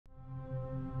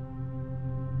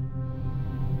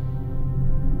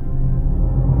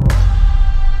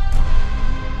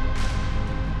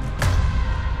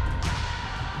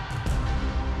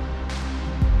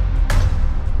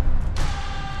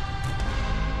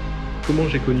Comment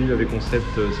j'ai connu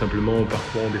AVCP simplement en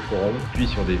parcourant des forums, puis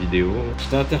sur des vidéos.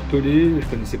 J'étais interpellé, je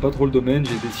connaissais pas trop le domaine,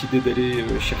 j'ai décidé d'aller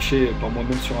chercher par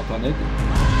moi-même sur internet.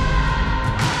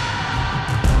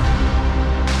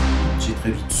 J'ai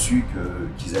très vite su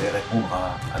qu'ils allaient répondre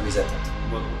à mes attentes.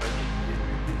 Moi, accompagner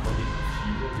des premiers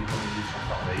profils, des communications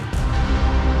par mail.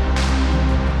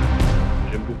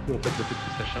 J'aime beaucoup en fait le fait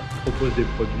que Sacha propose des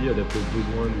produits adaptés aux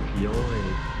besoins du client et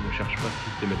ne cherche pas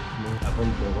systématiquement à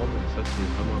vendre pour vendre, et ça c'est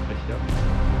vraiment appréciable.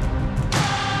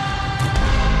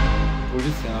 Le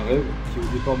projet, c'est un rêve qui au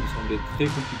départ me semblait très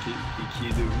compliqué et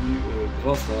qui est devenu,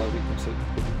 grâce à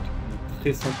AVCP, un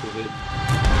très simple rêve.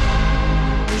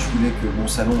 Et je voulais que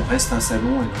mon salon reste un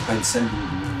salon et non pas une salle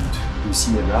de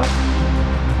cinéma.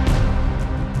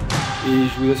 Et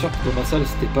je vous assure que dans ma salle,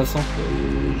 c'était pas simple.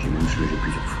 J'ai même changé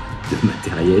plusieurs fois de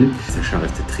matériel. Sacha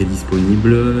reste très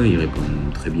disponible, il répond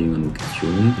très bien à nos questions.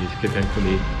 C'est quelqu'un qui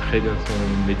connaît très bien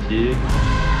son métier.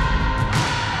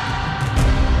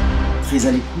 Très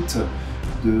à l'écoute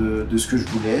de ce que je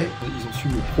voulais. Ils ont su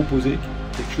me proposer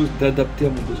quelque chose d'adapté à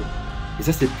mon besoin. Et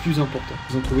ça, c'est le plus important.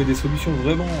 Ils ont trouvé des solutions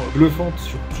vraiment bluffantes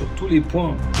sur tous les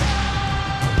points.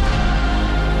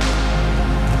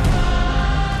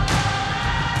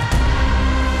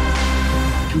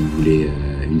 Si vous voulez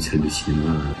une salle de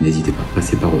cinéma, n'hésitez pas à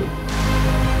passer par eux.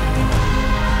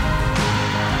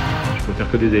 Je peux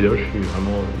faire que des éloges, je suis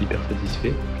vraiment hyper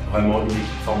satisfait. Vraiment une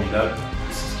équipe formidable,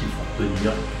 c'est ce qu'il faut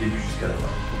retenir du début jusqu'à la fin.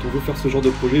 Quand on veut faire ce genre de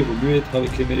projet, il vaut mieux être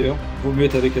avec les meilleurs, il vaut mieux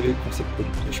être avec AVCP.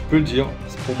 Et je peux le dire,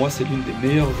 pour moi, c'est l'une des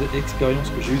meilleures expériences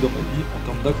que j'ai eues dans ma vie en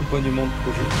termes d'accompagnement de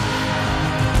projet.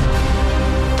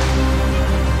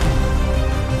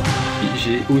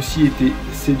 J'ai aussi été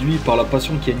séduit par la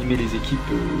passion qui animait les équipes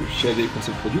chez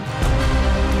AVCP.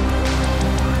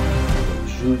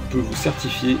 Je peux vous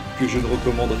certifier que je ne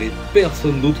recommanderai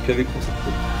personne d'autre qu'AVCP.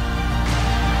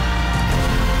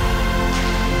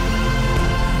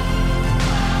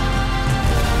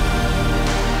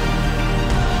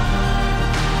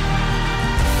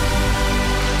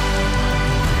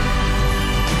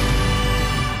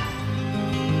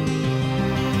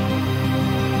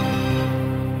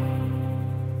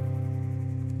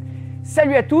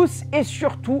 Salut à tous et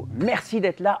surtout, merci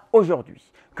d'être là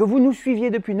aujourd'hui. Que vous nous suiviez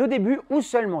depuis nos débuts ou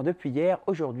seulement depuis hier,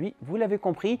 aujourd'hui, vous l'avez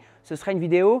compris, ce sera une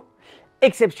vidéo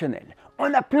exceptionnelle.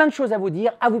 On a plein de choses à vous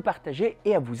dire, à vous partager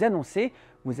et à vous annoncer.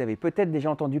 Vous avez peut-être déjà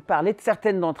entendu parler de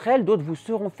certaines d'entre elles, d'autres vous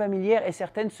seront familières et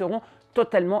certaines seront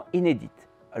totalement inédites.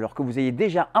 Alors que vous ayez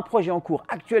déjà un projet en cours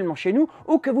actuellement chez nous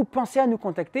ou que vous pensez à nous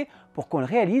contacter pour qu'on le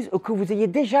réalise ou que vous ayez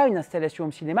déjà une installation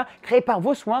home cinéma créée par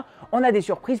vos soins, on a des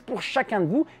surprises pour chacun de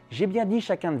vous. J'ai bien dit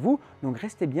chacun de vous, donc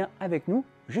restez bien avec nous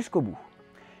jusqu'au bout.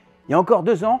 Il y a encore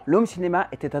 2 ans, le home cinéma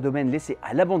était un domaine laissé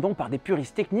à l'abandon par des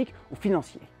puristes techniques ou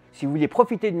financiers. Si vous vouliez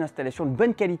profiter d'une installation de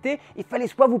bonne qualité, il fallait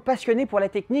soit vous passionner pour la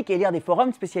technique et lire des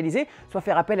forums spécialisés, soit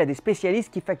faire appel à des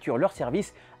spécialistes qui facturent leurs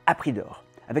services à prix d'or.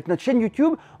 Avec notre chaîne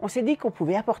YouTube, on s'est dit qu'on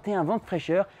pouvait apporter un vent de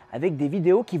fraîcheur avec des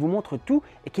vidéos qui vous montrent tout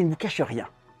et qui ne vous cachent rien.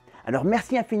 Alors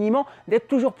merci infiniment d'être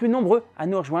toujours plus nombreux à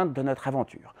nous rejoindre dans notre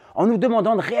aventure, en nous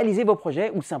demandant de réaliser vos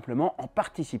projets ou simplement en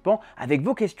participant avec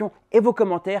vos questions et vos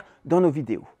commentaires dans nos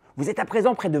vidéos. Vous êtes à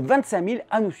présent près de 25 000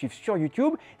 à nous suivre sur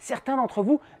YouTube. Certains d'entre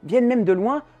vous viennent même de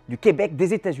loin, du Québec,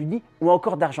 des États-Unis ou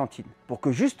encore d'Argentine, pour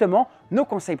que justement nos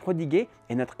conseils prodigués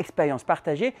et notre expérience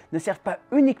partagée ne servent pas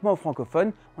uniquement aux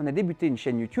francophones. On a débuté une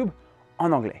chaîne YouTube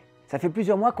en anglais. Ça fait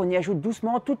plusieurs mois qu'on y ajoute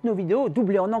doucement toutes nos vidéos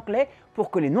doublées en anglais pour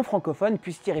que les non-francophones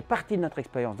puissent tirer parti de notre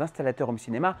expérience d'installateur home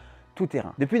cinéma tout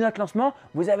terrain. Depuis notre lancement,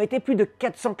 vous avez été plus de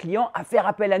 400 clients à faire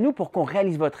appel à nous pour qu'on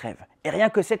réalise votre rêve. Et rien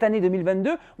que cette année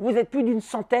 2022, vous êtes plus d'une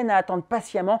centaine à attendre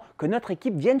patiemment que notre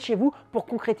équipe vienne chez vous pour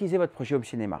concrétiser votre projet home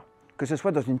cinéma. Que ce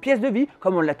soit dans une pièce de vie,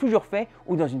 comme on l'a toujours fait,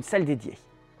 ou dans une salle dédiée.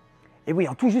 Et oui,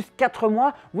 en tout juste 4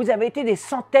 mois, vous avez été des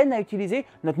centaines à utiliser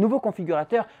notre nouveau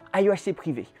configurateur AVCP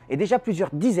privé. Et déjà plusieurs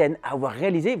dizaines à avoir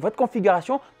réalisé votre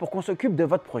configuration pour qu'on s'occupe de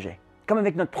votre projet. Comme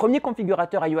avec notre premier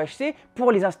configurateur AVCP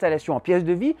pour les installations en pièces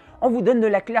de vie, on vous donne de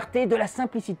la clarté, de la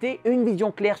simplicité et une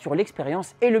vision claire sur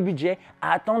l'expérience et le budget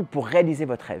à attendre pour réaliser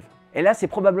votre rêve. Et là, c'est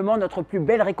probablement notre plus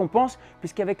belle récompense,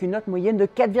 puisqu'avec une note moyenne de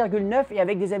 4,9 et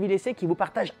avec des avis laissés qui vous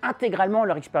partagent intégralement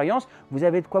leur expérience, vous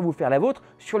avez de quoi vous faire la vôtre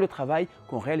sur le travail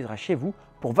qu'on réalisera chez vous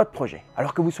pour votre projet.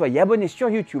 Alors que vous soyez abonné sur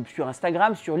YouTube, sur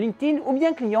Instagram, sur LinkedIn ou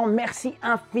bien client, merci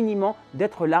infiniment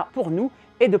d'être là pour nous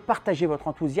et de partager votre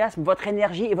enthousiasme, votre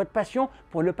énergie et votre passion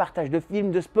pour le partage de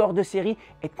films, de sports, de séries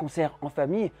et de concerts en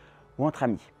famille ou entre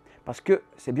amis. Parce que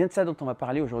c'est bien de ça dont on va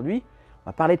parler aujourd'hui, on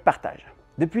va parler de partage.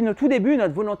 Depuis nos tout débuts,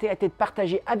 notre volonté a été de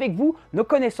partager avec vous nos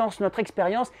connaissances, notre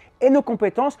expérience et nos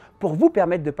compétences pour vous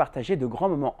permettre de partager de grands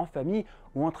moments en famille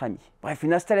ou entre amis. Bref,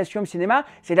 une installation home cinéma,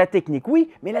 c'est la technique, oui,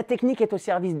 mais la technique est au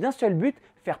service d'un seul but,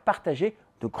 faire partager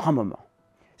de grands moments.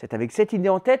 C'est avec cette idée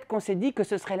en tête qu'on s'est dit que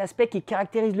ce serait l'aspect qui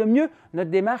caractérise le mieux notre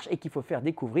démarche et qu'il faut faire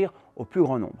découvrir au plus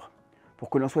grand nombre,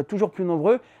 pour que l'on soit toujours plus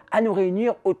nombreux à nous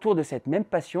réunir autour de cette même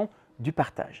passion du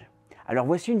partage. Alors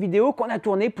voici une vidéo qu'on a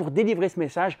tournée pour délivrer ce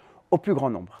message au plus grand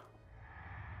nombre.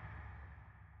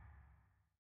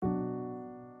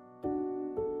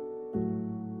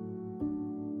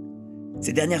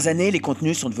 Ces dernières années, les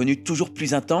contenus sont devenus toujours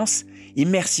plus intenses,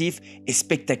 immersifs et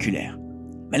spectaculaires.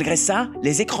 Malgré ça,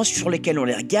 les écrans sur lesquels on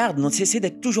les regarde n'ont cessé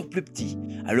d'être toujours plus petits.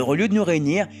 Alors au lieu de nous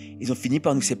réunir, ils ont fini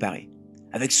par nous séparer.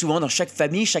 Avec souvent dans chaque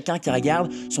famille, chacun qui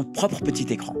regarde son propre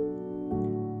petit écran.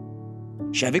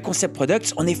 Chez AVCP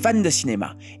Products, on est fan de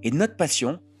cinéma et de notre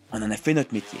passion, on en a fait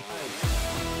notre métier.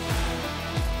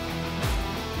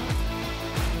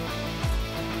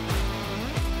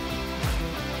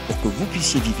 Pour que vous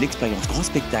puissiez vivre l'expérience grand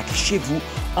spectacle chez vous,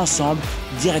 ensemble,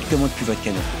 directement depuis votre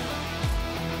canapé.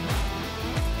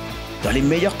 Dans les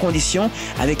meilleures conditions,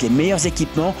 avec les meilleurs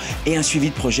équipements et un suivi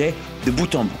de projet de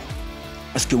bout en bout.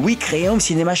 Parce que oui, créer un home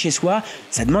cinéma chez soi,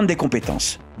 ça demande des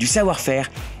compétences, du savoir-faire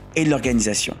et de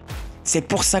l'organisation. C'est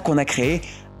pour ça qu'on a créé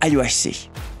AVCP.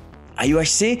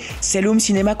 AVCP, c'est le home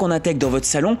cinéma qu'on intègre dans votre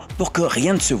salon pour que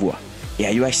rien ne se voit. Et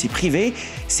AVCP privé,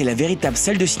 c'est la véritable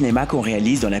salle de cinéma qu'on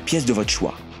réalise dans la pièce de votre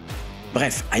choix.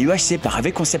 Bref, AVCP par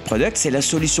AVCP Products, c'est la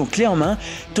solution clé en main,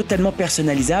 totalement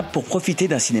personnalisable pour profiter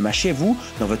d'un cinéma chez vous,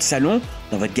 dans votre salon,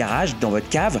 dans votre garage, dans votre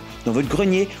cave, dans votre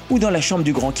grenier ou dans la chambre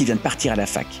du grand qui vient de partir à la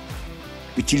fac.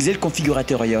 Utilisez le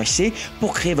configurateur AVCP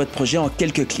pour créer votre projet en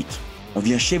quelques clics. On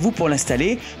vient chez vous pour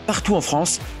l'installer, partout en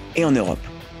France et en Europe.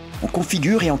 On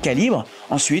configure et on calibre,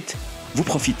 ensuite, vous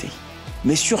profitez.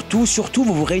 Mais surtout,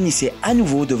 vous vous réunissez à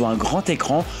nouveau devant un grand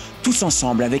écran, tous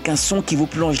ensemble, avec un son qui vous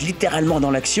plonge littéralement dans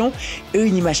l'action et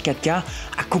une image 4K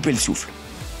à couper le souffle.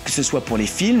 Que ce soit pour les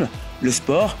films, le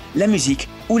sport, la musique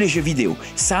ou les jeux vidéo,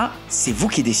 ça, c'est vous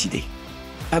qui décidez.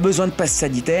 Pas besoin de passe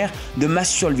sanitaire, de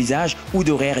masque sur le visage ou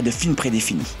d'horaires et de films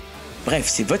prédéfinis. Bref,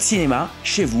 c'est votre cinéma,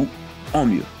 chez vous, en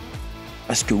mieux.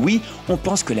 Parce que oui, on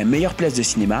pense que la meilleure place de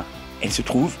cinéma, elle se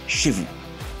trouve chez vous.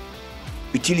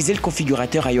 Utilisez le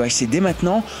configurateur AVCP dès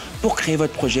maintenant pour créer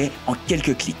votre projet en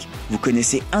quelques clics. Vous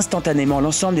connaissez instantanément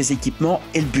l'ensemble des équipements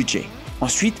et le budget.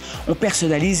 Ensuite, on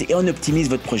personnalise et on optimise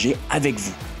votre projet avec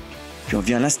vous. Puis on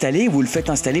vient l'installer ou vous le faites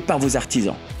installer par vos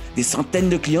artisans. Des centaines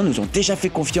de clients nous ont déjà fait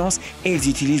confiance et ils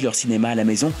utilisent leur cinéma à la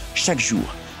maison chaque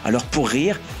jour. Alors pour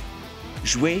rire,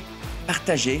 jouer,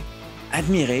 partager,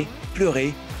 admirer,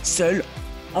 pleurer, seul,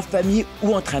 en famille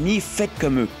ou entre amis, faites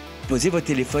comme eux. Posez vos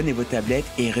téléphones et vos tablettes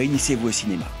et réunissez-vous au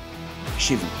cinéma.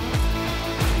 Chez vous.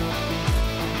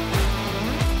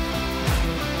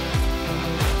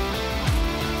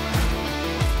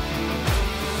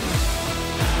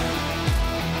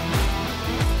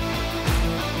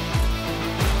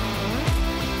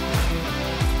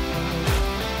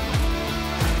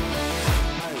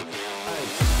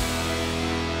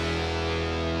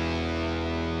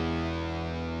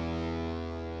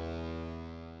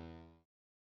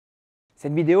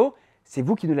 Cette vidéo, c'est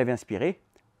vous qui nous l'avez inspirée,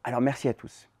 alors merci à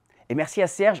tous. Et merci à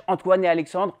Serge, Antoine et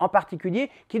Alexandre en particulier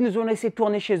qui nous ont laissé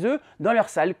tourner chez eux dans leur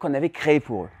salle qu'on avait créée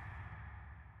pour eux.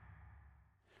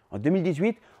 En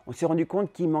 2018, on s'est rendu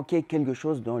compte qu'il manquait quelque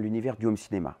chose dans l'univers du home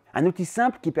cinéma. Un outil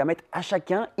simple qui permette à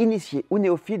chacun, initié ou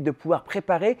néophyte, de pouvoir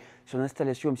préparer son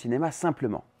installation home cinéma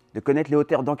simplement, de connaître les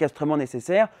hauteurs d'encastrement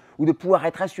nécessaires ou de pouvoir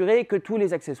être assuré que tous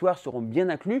les accessoires seront bien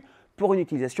inclus pour une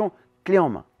utilisation clé en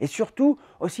main. Et surtout,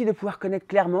 aussi de pouvoir connaître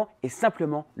clairement et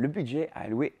simplement le budget à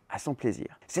allouer à son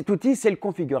plaisir. Cet outil, c'est le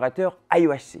configurateur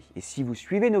AVCP. Et si vous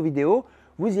suivez nos vidéos,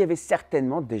 vous y avez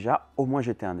certainement déjà au moins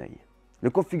jeté un œil.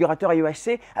 Le configurateur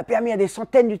AVCP a permis à des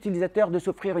centaines d'utilisateurs de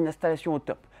s'offrir une installation au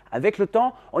top. Avec le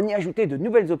temps, on y a ajouté de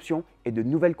nouvelles options et de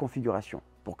nouvelles configurations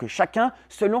pour que chacun,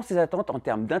 selon ses attentes en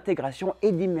termes d'intégration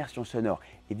et d'immersion sonore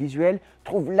et visuelle,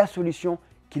 trouve la solution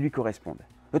qui lui corresponde.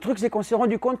 Le truc, c'est qu'on s'est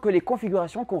rendu compte que les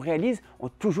configurations qu'on réalise ont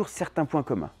toujours certains points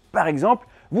communs. Par exemple,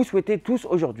 vous souhaitez tous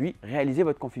aujourd'hui réaliser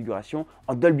votre configuration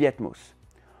en Dolby Atmos.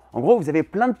 En gros, vous avez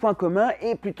plein de points communs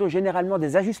et plutôt généralement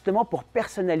des ajustements pour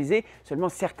personnaliser seulement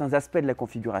certains aspects de la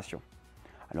configuration.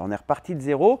 Alors on est reparti de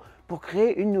zéro pour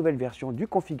créer une nouvelle version du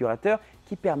configurateur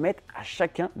qui permette à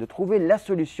chacun de trouver la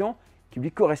solution qui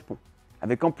lui correspond.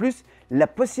 Avec en plus la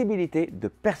possibilité de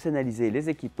personnaliser les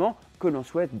équipements que l'on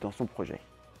souhaite dans son projet.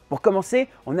 Pour commencer,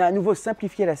 on a à nouveau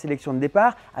simplifié la sélection de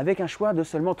départ avec un choix de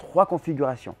seulement 3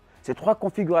 configurations. Ces 3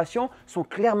 configurations sont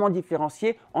clairement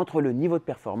différenciées entre le niveau de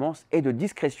performance et de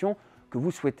discrétion que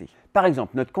vous souhaitez. Par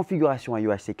exemple, notre configuration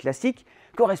AVCP classique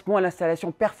correspond à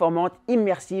l'installation performante,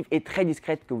 immersive et très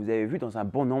discrète que vous avez vue dans un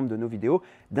bon nombre de nos vidéos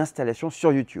d'installation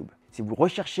sur YouTube. Si vous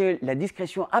recherchez la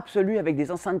discrétion absolue avec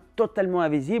des enceintes totalement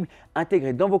invisibles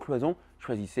intégrées dans vos cloisons,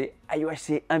 choisissez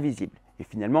AVCP invisible. Et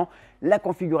finalement, la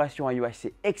configuration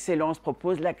AVCP Excellence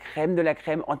propose la crème de la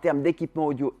crème en termes d'équipement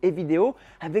audio et vidéo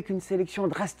avec une sélection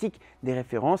drastique des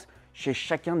références chez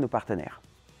chacun de nos partenaires.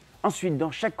 Ensuite,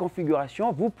 dans chaque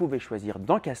configuration, vous pouvez choisir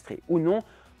d'encastrer ou non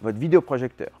votre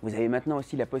vidéoprojecteur. Vous avez maintenant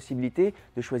aussi la possibilité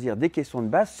de choisir des caissons de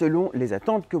base selon les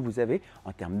attentes que vous avez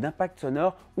en termes d'impact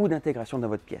sonore ou d'intégration dans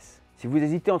votre pièce. Si vous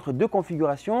hésitez entre 2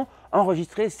 configurations,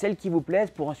 enregistrez celles qui vous plaisent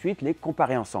pour ensuite les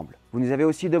comparer ensemble. Vous nous avez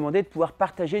aussi demandé de pouvoir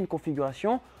partager une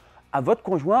configuration à votre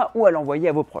conjoint ou à l'envoyer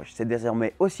à vos proches. C'est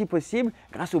désormais aussi possible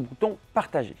grâce au bouton «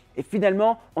 Partager ». Et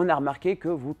finalement, on a remarqué que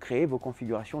vous créez vos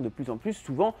configurations de plus en plus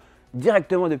souvent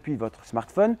directement depuis votre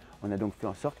smartphone. On a donc fait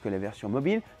en sorte que la version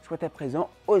mobile soit à présent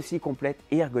aussi complète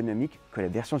et ergonomique que la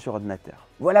version sur ordinateur.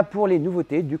 Voilà pour les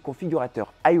nouveautés du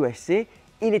configurateur AVCP.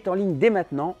 Il est en ligne dès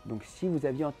maintenant, donc si vous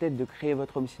aviez en tête de créer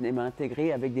votre home cinéma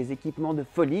intégré avec des équipements de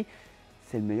folie,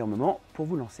 c'est le meilleur moment pour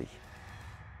vous lancer.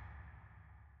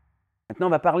 Maintenant,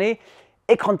 on va parler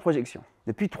écran de projection.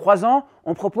 Depuis 3 ans,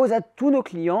 on propose à tous nos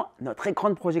clients notre écran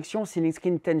de projection Ceiling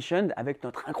Screen Tension avec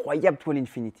notre incroyable toile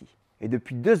Infinity. Et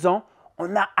depuis 2 ans,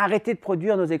 on a arrêté de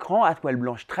produire nos écrans à toile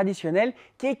blanche traditionnelle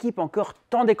qui équipent encore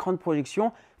tant d'écrans de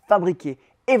projection fabriqués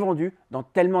et vendus dans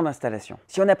tellement d'installations.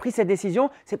 Si on a pris cette décision,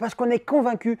 c'est parce qu'on est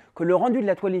convaincu que le rendu de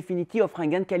la toile Infinity offre un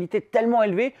gain de qualité tellement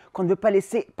élevé qu'on ne veut pas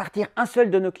laisser partir un seul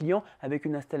de nos clients avec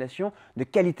une installation de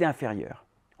qualité inférieure.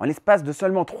 En l'espace de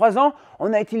seulement 3 ans,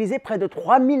 on a utilisé près de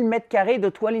 3000 m² de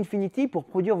toile Infinity pour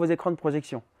produire vos écrans de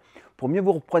projection. Pour mieux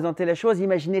vous représenter la chose,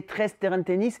 imaginez 13 terrains de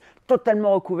tennis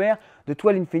totalement recouverts de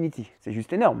toile Infinity. C'est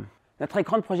juste énorme. Notre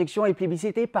écran de projection est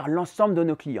plébiscité par l'ensemble de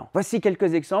nos clients. Voici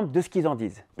quelques exemples de ce qu'ils en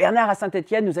disent. Bernard à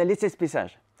Saint-Etienne nous a laissé ce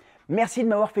message. Merci de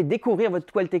m'avoir fait découvrir votre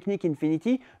toile technique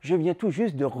Infinity. Je viens tout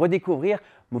juste de redécouvrir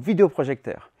mon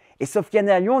vidéoprojecteur. Et Sofiane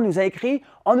à Lyon nous a écrit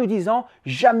en nous disant «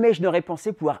 Jamais je n'aurais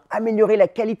pensé pouvoir améliorer la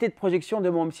qualité de projection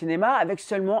de mon home cinéma avec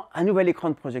seulement un nouvel écran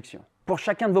de projection. » Pour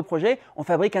chacun de vos projets, on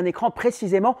fabrique un écran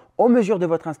précisément aux mesures de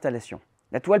votre installation.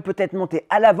 La toile peut être montée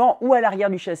à l'avant ou à l'arrière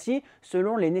du châssis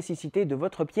selon les nécessités de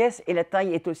votre pièce et la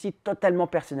taille est aussi totalement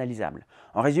personnalisable.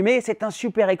 En résumé, c'est un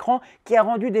super écran qui a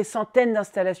rendu des centaines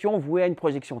d'installations vouées à une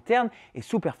projection terne et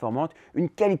sous-performante, une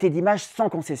qualité d'image sans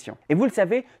concession. Et vous le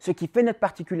savez, ce qui fait notre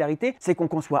particularité, c'est qu'on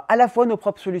conçoit à la fois nos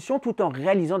propres solutions tout en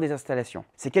réalisant des installations.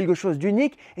 C'est quelque chose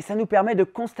d'unique et ça nous permet de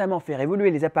constamment faire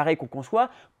évoluer les appareils qu'on conçoit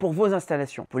pour vos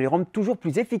installations, pour les rendre toujours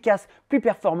plus efficaces, plus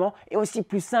performants et aussi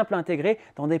plus simples à intégrer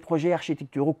dans des projets architecturaux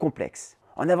complexes.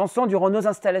 En avançant durant nos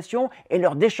installations et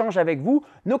lors d'échanges avec vous,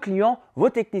 nos clients,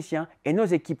 vos techniciens et nos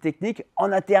équipes techniques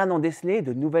en interne ont décelé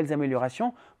de nouvelles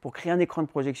améliorations pour créer un écran de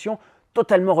projection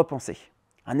totalement repensé.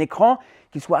 Un écran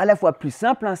qui soit à la fois plus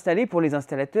simple à installer pour les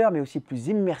installateurs mais aussi plus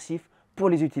immersif pour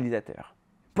les utilisateurs.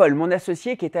 Paul, mon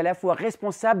associé, qui est à la fois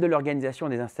responsable de l'organisation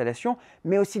des installations,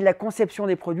 mais aussi de la conception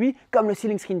des produits, comme le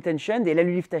Ceiling Screen Tension et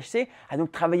l'Alulift HC, a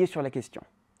donc travaillé sur la question.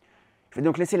 Je vais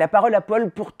donc laisser la parole à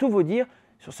Paul pour tout vous dire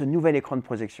sur ce nouvel écran de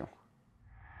projection.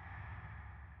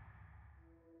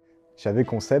 Chez AV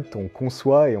Concept, on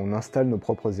conçoit et on installe nos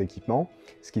propres équipements,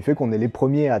 ce qui fait qu'on est les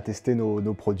premiers à tester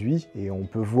nos produits et on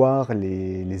peut voir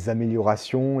les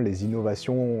améliorations, les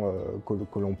innovations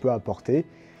que l'on peut apporter.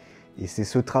 Et c'est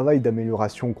ce travail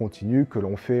d'amélioration continue que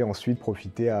l'on fait ensuite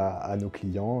profiter à nos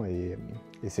clients et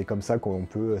c'est comme ça qu'on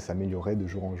peut s'améliorer de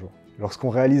jour en jour. Lorsqu'on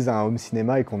réalise un home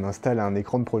cinéma et qu'on installe un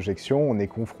écran de projection, on est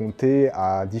confronté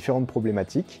à différentes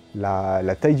problématiques.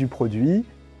 La taille du produit,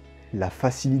 la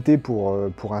facilité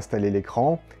pour installer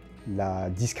l'écran, la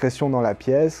discrétion dans la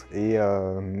pièce et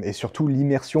surtout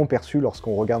l'immersion perçue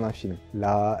lorsqu'on regarde un film.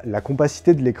 La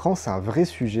compacité de l'écran, c'est un vrai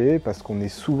sujet parce qu'on est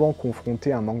souvent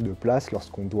confronté à un manque de place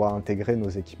lorsqu'on doit intégrer nos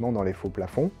équipements dans les faux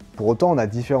plafonds. Pour autant, on a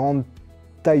différentes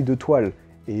tailles de toiles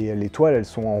et les toiles, elles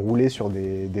sont enroulées sur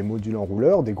des modules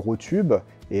enrouleurs, des gros tubes,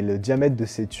 et le diamètre de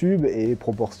ces tubes est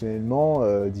proportionnellement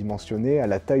dimensionné à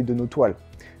la taille de nos toiles.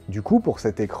 Du coup, pour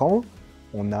cet écran,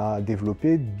 on a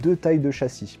développé 2 tailles de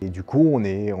châssis. Et du coup, on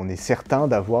est certain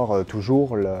d'avoir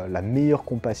toujours la meilleure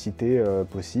compacité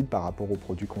possible par rapport au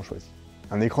produit qu'on choisit.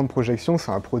 Un écran de projection,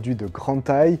 c'est un produit de grande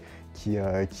taille qui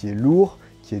est lourd,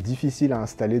 qui est difficile à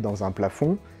installer dans un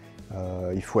plafond.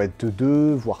 Il faut être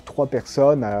 2, voire 3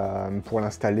 personnes pour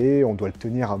l'installer. On doit le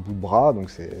tenir à bout de bras, donc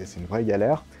c'est une vraie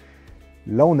galère.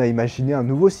 Là, on a imaginé un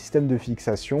nouveau système de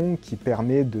fixation qui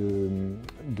permet de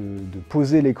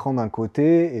poser l'écran d'un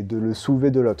côté et de le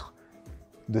soulever de l'autre.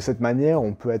 De cette manière,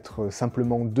 on peut être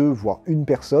simplement 2, voire 1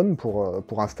 personne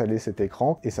pour installer cet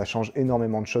écran, et ça change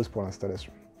énormément de choses pour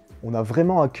l'installation. On a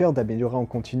vraiment à cœur d'améliorer en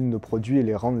continu nos produits et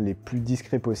les rendre les plus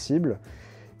discrets possibles,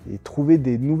 et trouver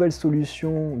des nouvelles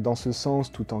solutions dans ce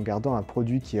sens tout en gardant un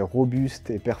produit qui est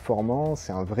robuste et performant,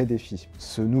 c'est un vrai défi.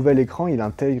 Ce nouvel écran, il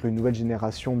intègre une nouvelle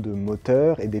génération de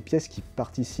moteurs et des pièces qui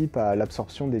participent à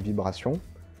l'absorption des vibrations.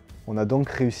 On a donc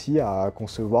réussi à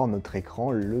concevoir notre écran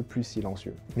le plus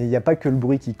silencieux. Mais il n'y a pas que le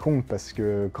bruit qui compte, parce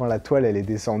que quand la toile elle est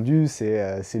descendue,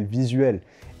 c'est le visuel.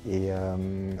 Et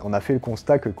on a fait le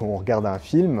constat que quand on regarde un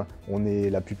film, on est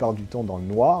la plupart du temps dans le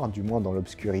noir, du moins dans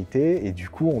l'obscurité, et du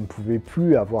coup on ne pouvait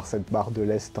plus avoir cette barre de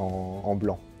lest en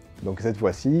blanc. Donc cette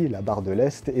fois-ci, la barre de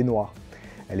lest est noire.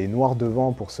 Elle est noire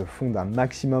devant pour se fondre un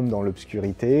maximum dans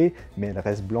l'obscurité, mais elle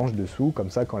reste blanche dessous, comme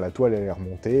ça quand la toile elle est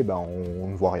remontée, on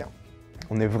ne voit rien.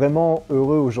 On est vraiment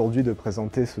heureux aujourd'hui de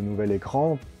présenter ce nouvel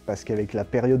écran, parce qu'avec la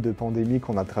période de pandémie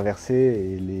qu'on a traversée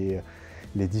et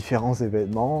les différents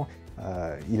événements,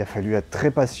 il a fallu être très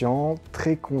patient,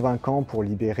 très convaincant pour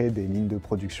libérer des lignes de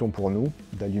production pour nous,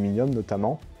 d'aluminium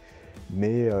notamment.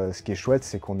 Mais ce qui est chouette,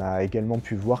 c'est qu'on a également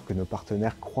pu voir que nos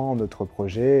partenaires croient en notre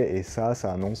projet, et ça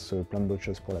annonce plein de bonnes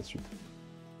choses pour la suite.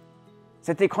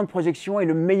 Cet écran de projection est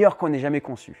le meilleur qu'on ait jamais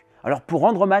conçu. Alors pour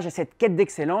rendre hommage à cette quête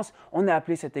d'excellence, on a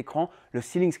appelé cet écran le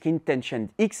Ceiling Screen Tension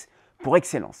X pour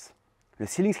excellence. Le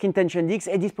Ceiling Screen Tension X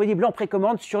est disponible en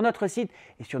précommande sur notre site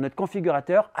et sur notre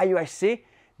configurateur IOHC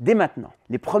dès maintenant.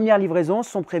 Les premières livraisons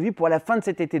sont prévues pour la fin de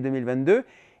cet été 2022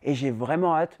 et j'ai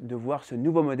vraiment hâte de voir ce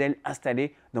nouveau modèle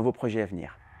installé dans vos projets à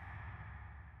venir.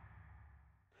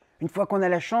 Une fois qu'on a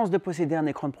la chance de posséder un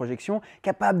écran de projection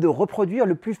capable de reproduire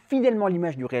le plus fidèlement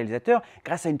l'image du réalisateur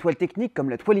grâce à une toile technique comme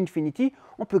la toile Infinity,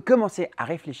 on peut commencer à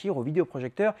réfléchir au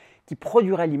vidéoprojecteur qui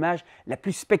produira l'image la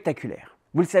plus spectaculaire.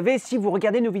 Vous le savez, si vous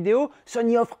regardez nos vidéos,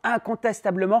 Sony offre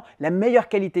incontestablement la meilleure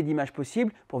qualité d'image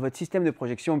possible pour votre système de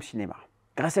projection home cinéma.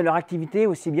 Grâce à leur activité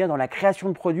aussi bien dans la création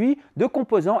de produits, de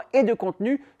composants et de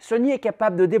contenus, Sony est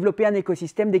capable de développer un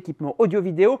écosystème d'équipements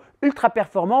audio-vidéo ultra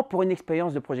performant pour une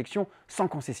expérience de projection sans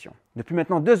concession. Depuis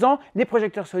maintenant 2 ans, les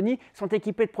projecteurs Sony sont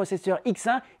équipés de processeurs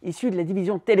X1 issus de la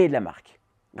division télé de la marque.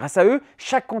 Grâce à eux,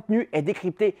 chaque contenu est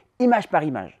décrypté image par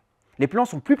image. Les plans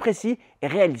sont plus précis et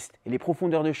réalistes et les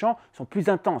profondeurs de champ sont plus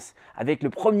intenses, avec le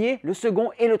premier, le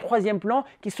second et le troisième plan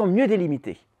qui sont mieux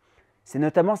délimités. C'est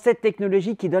notamment cette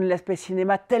technologie qui donne l'aspect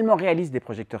cinéma tellement réaliste des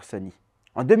projecteurs Sony.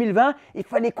 En 2020, il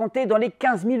fallait compter dans les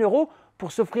 15 000 €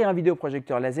 pour s'offrir un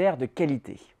vidéoprojecteur laser de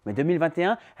qualité. Mais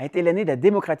 2021 a été l'année de la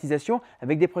démocratisation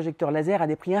avec des projecteurs laser à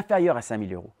des prix inférieurs à 5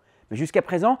 000 €. Mais jusqu'à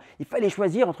présent, il fallait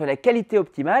choisir entre la qualité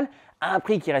optimale, à un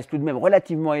prix qui reste tout de même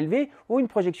relativement élevé, ou une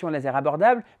projection laser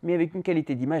abordable, mais avec une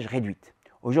qualité d'image réduite.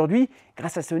 Aujourd'hui,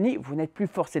 grâce à Sony, vous n'êtes plus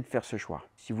forcé de faire ce choix.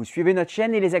 Si vous suivez notre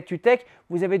chaîne et les Actus Tech,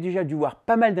 vous avez déjà dû voir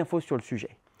pas mal d'infos sur le sujet.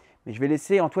 Mais je vais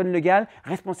laisser Antoine Legal,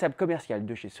 responsable commercial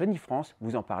de chez Sony France,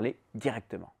 vous en parler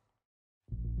directement.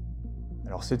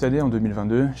 Alors cette année, en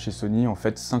 2022, chez Sony, on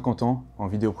fête 50 ans en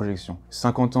vidéoprojection.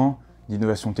 50 ans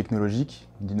d'innovation technologique,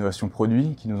 d'innovation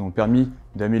produit qui nous ont permis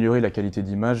d'améliorer la qualité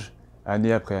d'image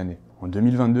année après année. En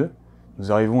 2022,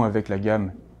 nous arrivons avec la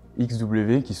gamme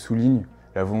XW qui souligne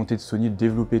la volonté de Sony de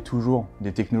développer toujours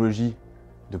des technologies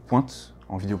de pointe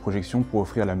en vidéoprojection pour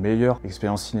offrir la meilleure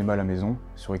expérience cinéma à la maison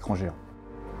sur écran géant.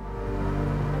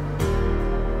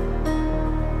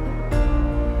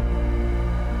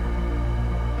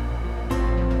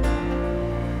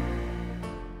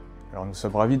 Alors nous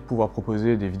sommes ravis de pouvoir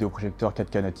proposer des vidéoprojecteurs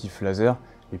 4K natifs laser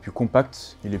les plus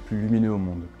compacts et les plus lumineux au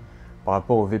monde. Par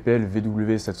rapport au VPL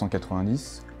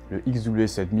VW790, le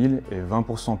XW7000 est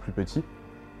 20% plus petit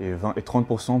et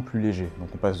 30% plus léger. Donc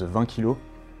on passe de 20 kg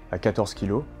à 14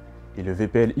 kg. Et le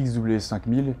VPL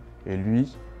XW5000 est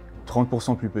lui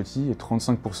 30% plus petit et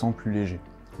 35% plus léger.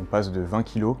 On passe de 20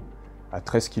 kg à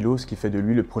 13 kg, ce qui fait de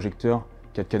lui le projecteur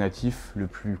 4K natif le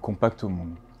plus compact au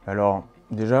monde. Alors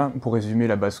déjà, pour résumer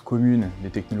la base commune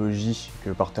des technologies que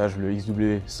partagent le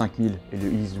XW5000 et le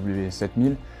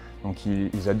XW7000, donc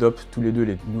ils adoptent tous les deux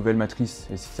les nouvelles matrices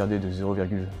SXRD de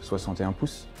 0,61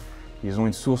 pouces. Ils ont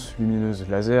une source lumineuse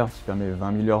laser qui permet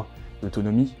 20 000 heures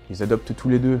d'autonomie. Ils adoptent tous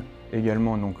les deux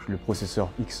également donc, le processeur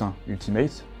X1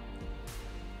 Ultimate.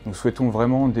 Nous souhaitons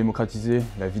vraiment démocratiser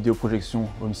la vidéoprojection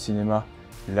home cinéma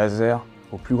laser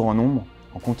au plus grand nombre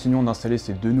en continuant d'installer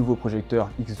ces 2 nouveaux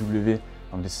projecteurs XW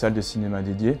dans des salles de cinéma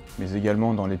dédiées, mais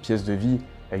également dans les pièces de vie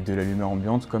avec de la lumière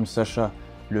ambiante comme Sacha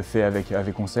le fait avec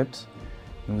AVCP.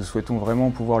 Nous souhaitons vraiment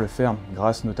pouvoir le faire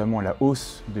grâce notamment à la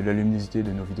hausse de la luminosité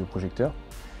de nos vidéoprojecteurs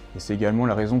Et c'est également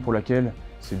la raison pour laquelle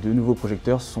ces deux nouveaux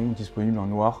projecteurs sont disponibles en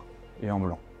noir et en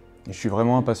blanc. Et je suis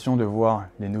vraiment impatient de voir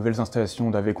les nouvelles installations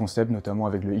d'AV Concept, notamment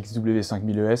avec le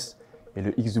XW5000ES et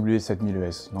le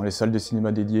XW7000ES, dans les salles de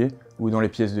cinéma dédiées ou dans les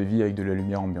pièces de vie avec de la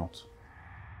lumière ambiante.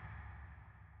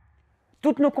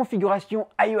 Toutes nos configurations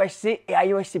AEHC et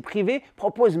AEHC privé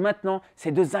proposent maintenant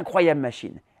ces deux incroyables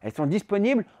machines. Elles sont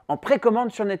disponibles en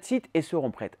précommande sur notre site et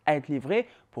seront prêtes à être livrées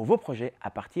pour vos projets à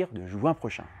partir de juin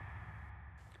prochain.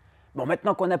 Bon,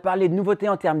 maintenant qu'on a parlé de nouveautés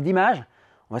en termes d'image,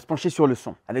 on va se pencher sur le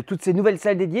son. Avec toutes ces nouvelles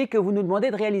salles dédiées que vous nous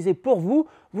demandez de réaliser pour vous,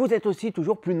 vous êtes aussi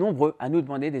toujours plus nombreux à nous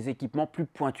demander des équipements plus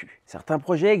pointus. Certains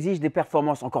projets exigent des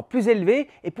performances encore plus élevées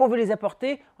et pour vous les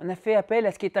apporter, on a fait appel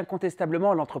à ce qui est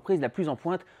incontestablement l'entreprise la plus en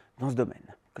pointe dans ce domaine.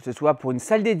 Que ce soit pour une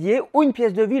salle dédiée ou une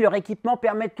pièce de vie, leur équipement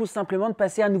permet tout simplement de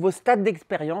passer à un nouveau stade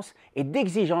d'expérience et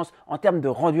d'exigence en termes de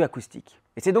rendu acoustique.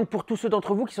 Et c'est donc pour tous ceux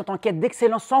d'entre vous qui sont en quête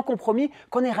d'excellence sans compromis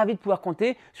qu'on est ravis de pouvoir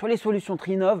compter sur les solutions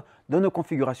Trinov dans nos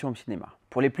configurations home cinéma.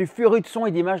 Pour les plus férus de son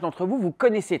et d'images d'entre vous, vous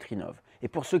connaissez Trinov. Et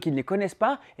pour ceux qui ne les connaissent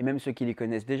pas, et même ceux qui les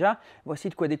connaissent déjà, voici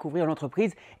de quoi découvrir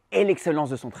l'entreprise et l'excellence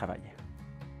de son travail.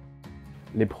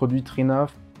 Les produits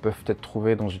Trinov peuvent être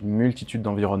trouvés dans une multitude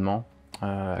d'environnements,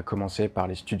 à commencer par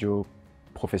les studios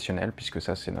professionnels, puisque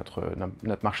ça c'est notre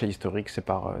marché historique, c'est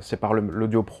par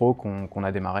l'audio pro qu'on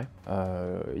a démarré,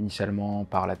 initialement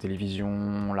par la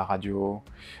télévision, la radio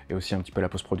et aussi un petit peu la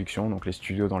post-production, donc les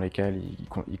studios dans lesquels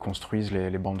ils construisent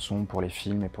les bandes son pour les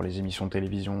films et pour les émissions de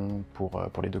télévision, pour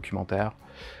les documentaires.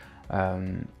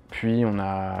 Puis on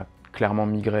a clairement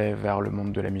migré vers le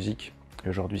monde de la musique, et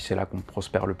aujourd'hui c'est là qu'on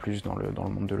prospère le plus dans le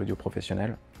monde de l'audio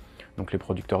professionnel. Donc les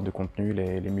producteurs de contenu,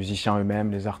 les musiciens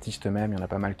eux-mêmes, les artistes eux-mêmes, il y en a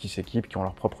pas mal qui s'équipent, qui ont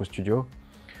leur propre studio.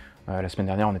 La semaine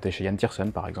dernière, on était chez Yann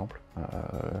Ghezi, par exemple.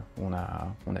 On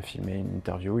a filmé une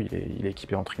interview, il est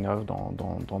équipé en Trinov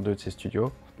dans deux de ses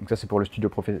studios. Donc ça, c'est pour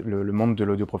le monde de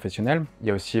l'audio professionnel. Il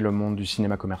y a aussi le monde du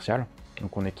cinéma commercial.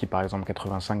 Donc on équipe par exemple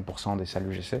 85% des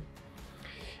salles UGC.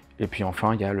 Et puis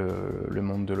enfin, il y a le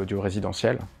monde de l'audio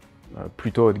résidentiel,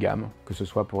 plutôt haut de gamme, que ce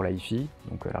soit pour la hi-fi,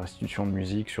 donc la restitution de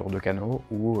musique sur 2 canaux,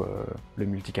 ou le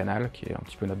multicanal, qui est un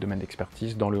petit peu notre domaine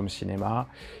d'expertise dans le home cinéma,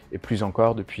 et plus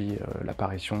encore depuis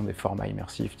l'apparition des formats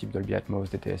immersifs type Dolby Atmos,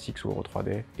 DTSX ou Euro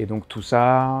 3D. Et donc tout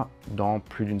ça dans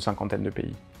plus d'une 50aine de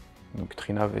pays. Donc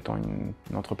Trinov étant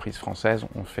une entreprise française,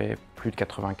 on fait plus de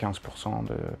 95%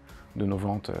 de nos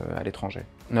ventes à l'étranger.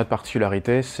 Notre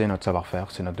particularité, c'est notre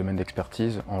savoir-faire, c'est notre domaine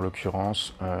d'expertise, en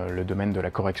l'occurrence le domaine de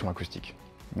la correction acoustique.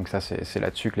 Donc ça, c'est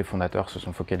là-dessus que les fondateurs se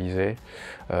sont focalisés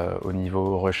au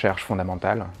niveau recherche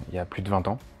fondamentale, il y a plus de 20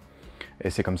 ans. Et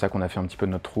c'est comme ça qu'on a fait un petit peu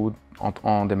de notre trou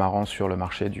en démarrant sur le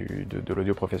marché de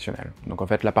l'audio professionnel. Donc en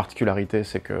fait, la particularité,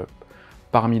 c'est que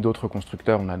parmi d'autres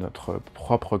constructeurs, on a notre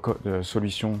propre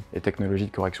solution et technologie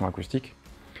de correction acoustique,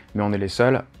 mais on est les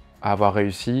seuls à avoir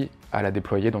réussi à la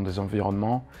déployer dans des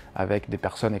environnements avec des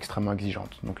personnes extrêmement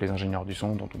exigeantes, donc les ingénieurs du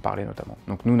son dont on parlait notamment.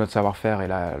 Donc nous, notre savoir-faire et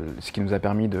ce qui nous a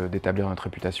permis d'établir notre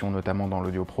réputation, notamment dans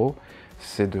l'audio pro,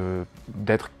 c'est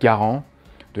d'être garant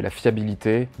de la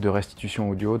fiabilité de restitution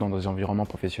audio dans des environnements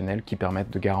professionnels qui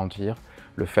permettent de garantir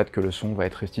le fait que le son va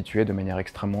être restitué de manière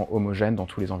extrêmement homogène dans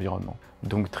tous les environnements.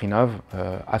 Donc Trinov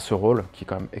a ce rôle, qui est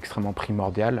quand même extrêmement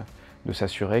primordial, de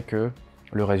s'assurer que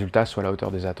le résultat soit à la hauteur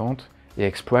des attentes et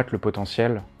exploite le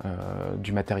potentiel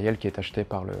du matériel qui est acheté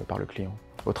par le client.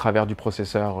 Au travers du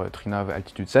processeur Trinov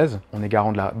Altitude 16, on est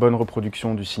garant de la bonne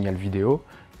reproduction du signal vidéo,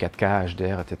 4K,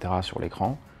 HDR, etc. sur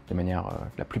l'écran, de manière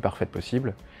la plus parfaite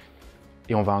possible.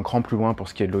 Et on va un cran plus loin pour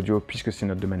ce qui est de l'audio, puisque c'est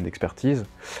notre domaine d'expertise,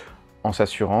 en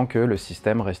s'assurant que le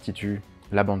système restitue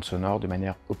la bande sonore de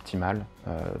manière optimale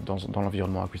dans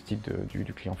l'environnement acoustique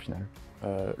du client final.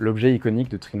 L'objet iconique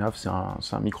de Trinov, c'est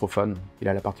un microphone. Il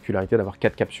a la particularité d'avoir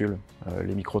 4 capsules.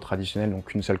 Les micros traditionnels n'ont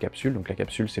qu'une seule capsule, donc la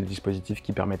capsule c'est le dispositif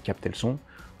qui permet de capter le son.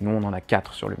 Nous on en a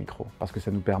 4 sur le micro, parce que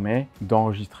ça nous permet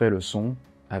d'enregistrer le son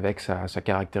avec sa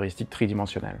caractéristique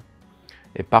tridimensionnelle.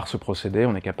 Et par ce procédé,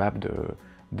 on est capable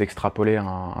d'extrapoler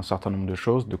un certain nombre de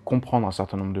choses, de comprendre un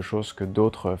certain nombre de choses que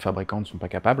d'autres fabricants ne sont pas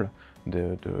capables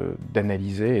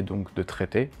d'analyser et donc de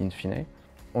traiter, in fine.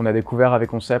 On a découvert AV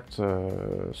Concept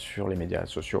sur les médias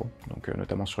sociaux, donc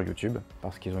notamment sur YouTube,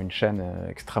 parce qu'ils ont une chaîne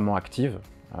extrêmement active,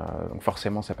 donc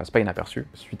forcément ça passe pas inaperçu.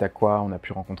 Suite à quoi on a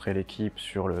pu rencontrer l'équipe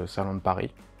sur le salon de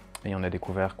Paris, et on a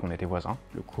découvert qu'on était voisins.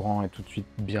 Le courant est tout de suite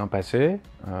bien passé,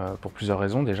 pour plusieurs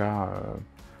raisons. Déjà,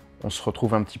 on se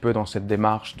retrouve un petit peu dans cette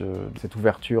démarche de cette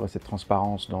ouverture et cette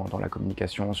transparence dans la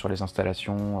communication sur les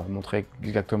installations, montrer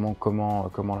exactement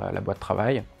comment la boîte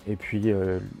travaille. Et puis,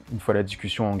 une fois la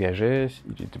discussion engagée,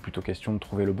 il était plutôt question de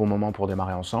trouver le bon moment pour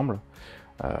démarrer ensemble.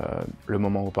 le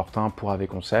moment opportun pour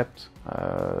AVCP,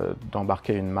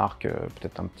 d'embarquer une marque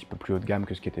peut-être un petit peu plus haut de gamme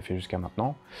que ce qui était fait jusqu'à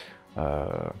maintenant,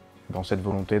 dans cette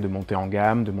volonté de monter en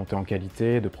gamme, de monter en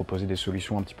qualité, de proposer des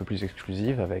solutions un petit peu plus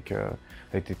exclusives avec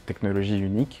des technologies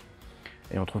uniques.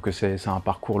 Et on trouve que c'est un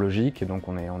parcours logique et donc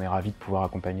on est ravis de pouvoir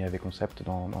accompagner AVCP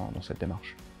dans cette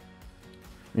démarche.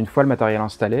 Une fois le matériel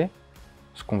installé,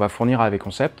 ce qu'on va fournir à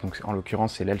AVCP, donc en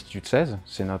l'occurrence c'est l'Altitude 16,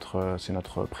 c'est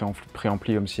notre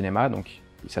préampli home cinéma, donc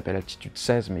il s'appelle Altitude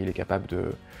 16 mais il est capable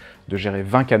de gérer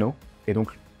 20 canaux. Et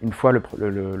donc une fois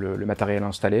le matériel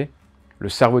installé, le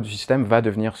cerveau du système va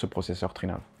devenir ce processeur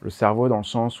Trineuf. Le cerveau dans le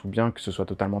sens où bien que ce soit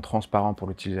totalement transparent pour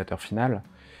l'utilisateur final,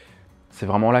 c'est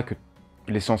vraiment là que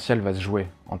l'essentiel va se jouer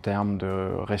en termes de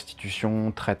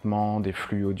restitution, traitement des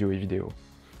flux audio et vidéo.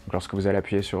 Donc lorsque vous allez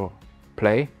appuyer sur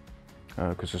Play,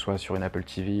 que ce soit sur une Apple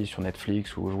TV, sur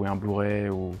Netflix, ou jouer un Blu-ray,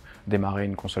 ou démarrer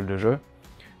une console de jeu,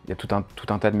 il y a tout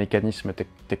un tas de mécanismes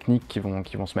techniques qui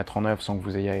vont se mettre en œuvre sans que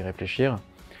vous ayez à y réfléchir,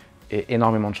 et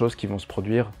énormément de choses qui vont se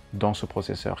produire dans ce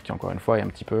processeur, qui encore une fois est un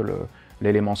petit peu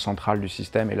l'élément central du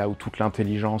système, et là où toute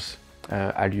l'intelligence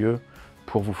a lieu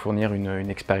pour vous fournir une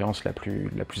expérience la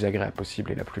plus agréable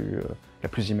possible et la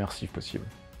plus immersive possible.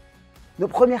 Nos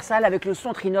premières salles avec le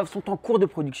son Trineuf sont en cours de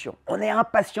production. On est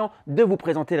impatient de vous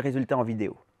présenter le résultat en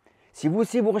vidéo. Si vous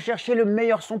aussi vous recherchez le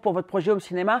meilleur son pour votre projet home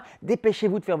cinéma,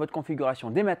 dépêchez-vous de faire votre configuration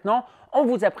dès maintenant. On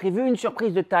vous a prévu une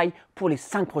surprise de taille pour les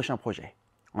 5 prochains projets.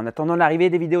 En attendant l'arrivée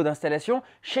des vidéos d'installation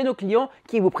chez nos clients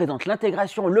qui vous présentent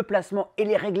l'intégration, le placement et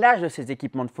les réglages de ces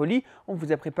équipements de folie, on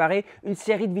vous a préparé une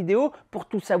série de vidéos pour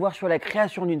tout savoir sur la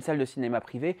création d'une salle de cinéma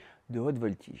privée de haute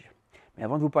voltige. Mais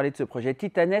avant de vous parler de ce projet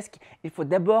titanesque, il faut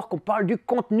d'abord qu'on parle du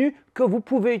contenu que vous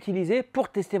pouvez utiliser pour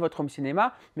tester votre home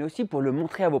cinéma, mais aussi pour le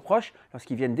montrer à vos proches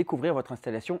lorsqu'ils viennent découvrir votre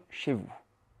installation chez vous.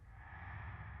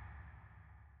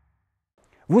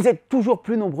 Vous êtes toujours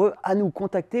plus nombreux à nous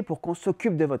contacter pour qu'on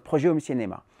s'occupe de votre projet home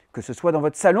cinéma, que ce soit dans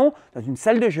votre salon, dans une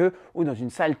salle de jeu ou dans une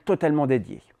salle totalement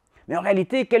dédiée. Mais en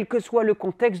réalité, quel que soit le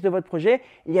contexte de votre projet,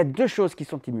 il y a 2 choses qui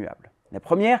sont immuables. La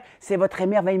première, c'est votre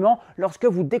émerveillement lorsque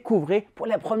vous découvrez pour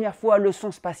la première fois le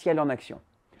son spatial en action.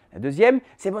 La deuxième,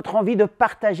 c'est votre envie de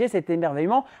partager cet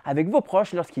émerveillement avec vos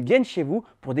proches lorsqu'ils viennent chez vous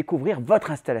pour découvrir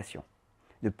votre installation.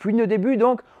 Depuis nos débuts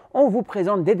donc, on vous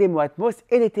présente des démos Atmos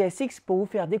et des TSX pour vous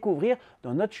faire découvrir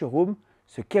dans notre showroom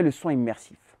ce qu'est le son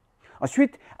immersif.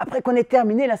 Ensuite, après qu'on ait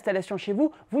terminé l'installation chez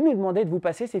vous, vous nous demandez de vous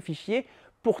passer ces fichiers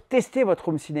pour tester votre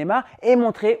home cinéma et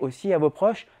montrer aussi à vos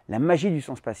proches la magie du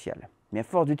son spatial. Mais à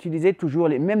force d'utiliser toujours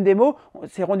les mêmes démos, on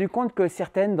s'est rendu compte que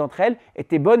certaines d'entre elles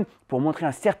étaient bonnes pour montrer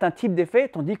un certain type d'effet,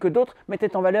 tandis que d'autres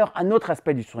mettaient en valeur un autre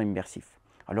aspect du son immersif.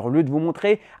 Alors au lieu de vous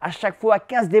montrer à chaque fois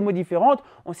 15 démos différentes,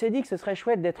 on s'est dit que ce serait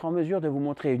chouette d'être en mesure de vous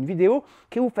montrer une vidéo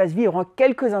qui vous fasse vivre en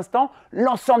quelques instants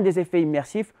l'ensemble des effets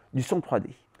immersifs du son 3D.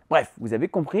 Bref, vous avez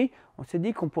compris, on s'est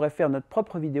dit qu'on pourrait faire notre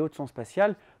propre vidéo de son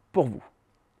spatial pour vous.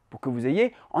 Pour que vous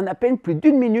ayez en à peine plus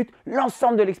d'1 minute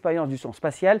l'ensemble de l'expérience du son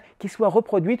spatial qui soit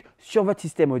reproduite sur votre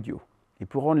système audio. Et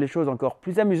pour rendre les choses encore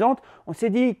plus amusantes, on s'est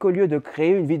dit qu'au lieu de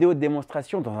créer une vidéo de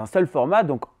démonstration dans un seul format,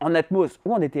 donc en Atmos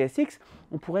ou en DTSX,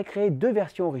 on pourrait créer 2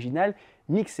 versions originales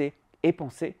mixées et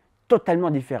pensées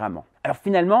totalement différemment. Alors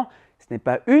finalement, ce n'est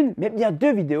pas une, mais bien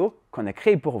 2 vidéos qu'on a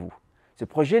créées pour vous. Ce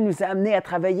projet nous a amené à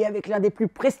travailler avec l'un des plus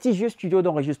prestigieux studios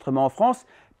d'enregistrement en France,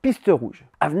 Piste Rouge.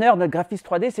 Avner, notre graphiste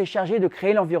 3D, s'est chargé de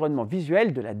créer l'environnement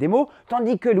visuel de la démo,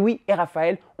 tandis que Louis et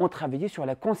Raphaël ont travaillé sur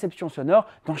la conception sonore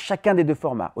dans chacun des 2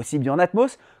 formats, aussi bien en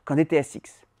Atmos qu'en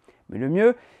DTSX. Mais le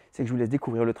mieux, c'est que je vous laisse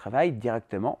découvrir le travail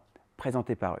directement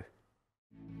présenté par eux.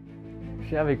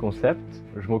 Chez AVCP,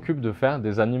 je m'occupe de faire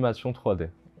des animations 3D.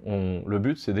 Le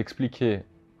but, c'est d'expliquer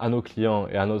à nos clients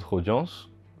et à notre audience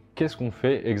qu'est-ce qu'on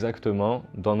fait exactement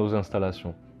dans nos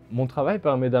installations. Mon travail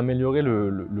permet d'améliorer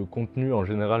le contenu en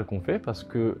général qu'on fait parce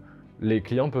que les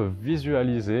clients peuvent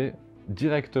visualiser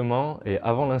directement et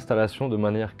avant l'installation de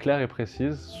manière claire et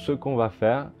précise ce qu'on va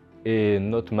faire et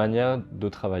notre manière de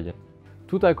travailler.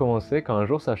 Tout a commencé quand un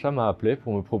jour Sacha m'a appelé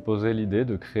pour me proposer l'idée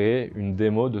de créer une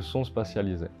démo de son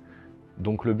spatialisé.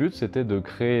 Donc le but c'était de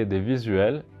créer des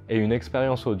visuels et une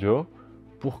expérience audio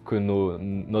pour que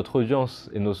notre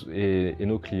audience et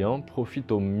nos clients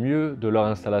profitent au mieux de leur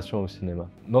installation au cinéma.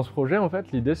 Dans ce projet, en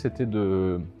fait, l'idée c'était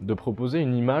de proposer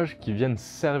une image qui vienne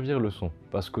servir le son.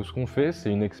 Parce que ce qu'on fait,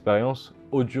 c'est une expérience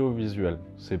audiovisuelle.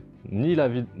 C'est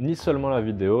ni seulement la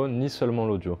vidéo, ni seulement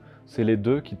l'audio. C'est les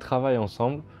 2 qui travaillent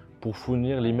ensemble pour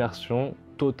fournir l'immersion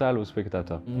totale au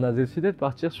spectateur. On a décidé de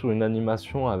partir sur une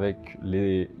animation avec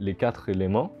les 4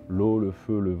 éléments, l'eau, le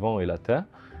feu, le vent et la terre,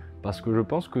 parce que je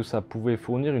pense que ça pouvait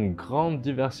fournir une grande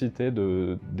diversité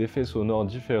d'effets sonores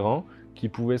différents qui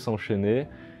pouvaient s'enchaîner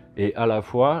et à la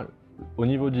fois au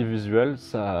niveau du visuel,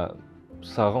 ça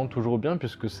rend toujours bien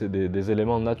puisque c'est des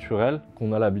éléments naturels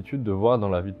qu'on a l'habitude de voir dans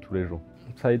la vie de tous les jours.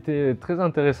 Ça a été très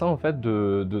intéressant en fait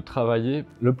de travailler.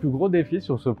 Le plus gros défi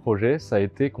sur ce projet, ça a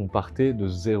été qu'on partait de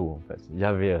zéro en fait. Il n'y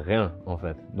avait rien en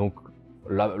fait. Donc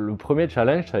le premier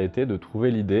challenge, ça a été de trouver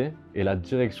l'idée et la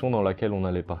direction dans laquelle on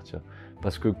allait partir.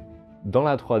 Parce que dans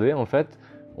la 3D, en fait,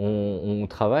 on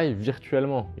travaille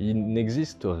virtuellement. Il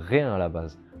n'existe rien à la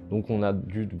base. Donc on a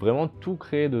dû vraiment tout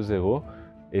créer de zéro.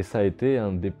 Et ça a été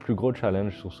un des plus gros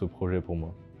challenges sur ce projet pour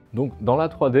moi. Donc dans la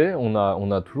 3D,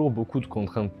 on a toujours beaucoup de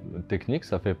contraintes techniques,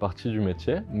 ça fait partie du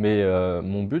métier. Mais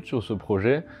mon but sur ce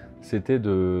projet, c'était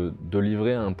de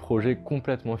livrer un projet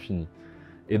complètement fini.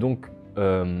 Et donc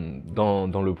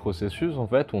dans le processus, en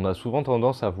fait, on a souvent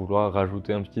tendance à vouloir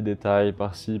rajouter un petit détail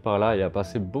par-ci, par-là et à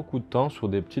passer beaucoup de temps sur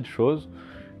des petites choses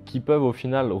qui peuvent au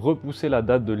final repousser la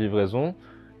date de livraison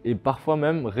et parfois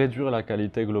même réduire la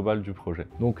qualité globale du projet.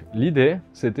 Donc l'idée,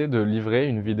 c'était de livrer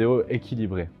une vidéo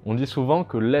équilibrée. On dit souvent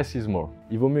que less is more.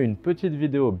 Il vaut mieux une petite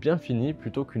vidéo bien finie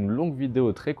plutôt qu'une longue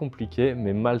vidéo très compliquée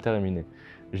mais mal terminée.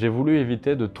 J'ai voulu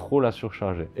éviter de trop la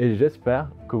surcharger et j'espère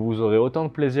que vous aurez autant de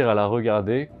plaisir à la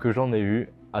regarder que j'en ai eu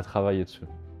à travailler dessus.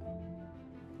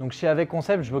 Donc chez AVE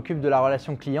Concept, je m'occupe de la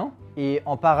relation client et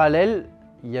en parallèle,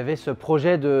 il y avait ce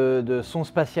projet de son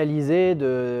spatialisé,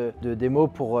 de démo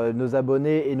pour nos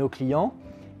abonnés et nos clients.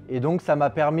 Et donc ça m'a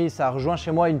permis, ça a rejoint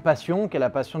chez moi une passion, qui est la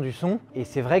passion du son. Et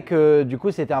c'est vrai que du coup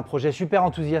c'était un projet super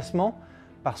enthousiasmant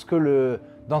parce que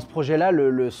dans ce projet-là,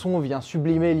 le son vient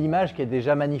sublimer l'image qui est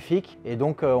déjà magnifique. Et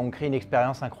donc on crée une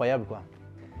expérience incroyable, quoi.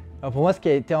 Alors pour moi, ce qui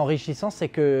a été enrichissant, c'est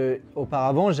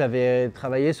qu'auparavant, j'avais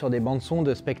travaillé sur des bandes-sons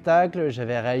de spectacles,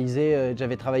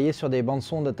 j'avais travaillé sur des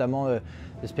bandes-sons notamment de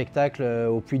spectacles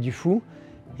au Puy du Fou.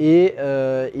 Et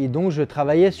donc, je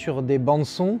travaillais sur des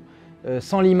bandes-sons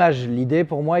sans l'image. L'idée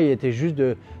pour moi, il était juste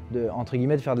entre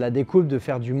guillemets, de faire de la découpe, de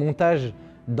faire du montage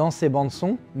dans ces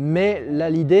bandes-sons. Mais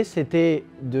là, l'idée, c'était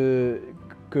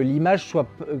que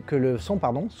le son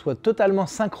soit totalement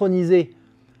synchronisé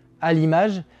à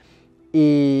l'image.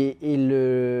 Et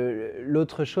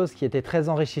l'autre chose qui était très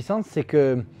enrichissante, c'est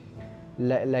que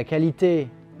la qualité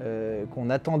qu'on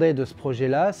attendait de ce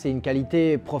projet-là, c'est une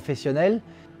qualité professionnelle.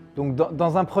 Donc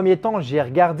dans un premier temps, j'ai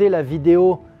regardé la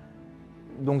vidéo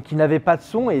qui n'avait pas de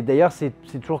son. Et d'ailleurs, c'est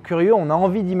toujours curieux, on a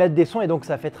envie d'y mettre des sons et donc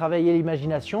ça fait travailler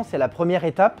l'imagination. C'est la première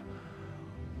étape.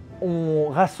 On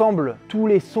rassemble tous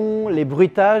les sons, les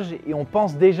bruitages et on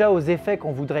pense déjà aux effets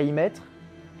qu'on voudrait y mettre.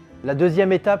 La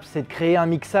deuxième étape, c'est de créer un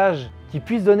mixage qui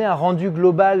puisse donner un rendu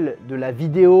global de la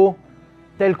vidéo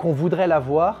telle qu'on voudrait la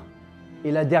voir.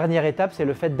 Et la dernière étape, c'est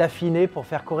le fait d'affiner pour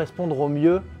faire correspondre au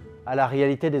mieux à la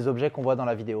réalité des objets qu'on voit dans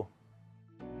la vidéo.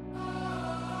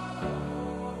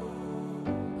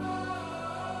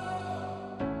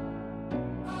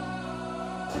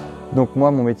 Donc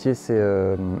moi, mon métier, c'est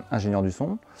ingénieur du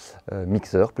son,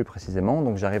 mixeur plus précisément.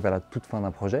 Donc j'arrive à la toute fin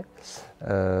d'un projet.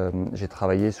 J'ai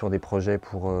travaillé sur des projets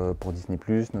pour Disney+,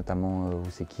 notamment vous,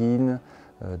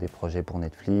 des projets pour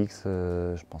Netflix,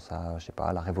 je pense à, je sais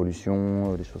pas, La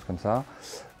Révolution, des choses comme ça.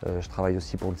 Je travaille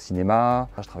aussi pour le cinéma,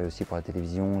 je travaille aussi pour la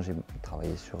télévision, j'ai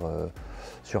travaillé sur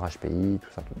HPI, tout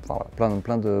ça. Enfin, voilà,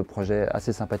 plein de projets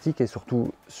assez sympathiques et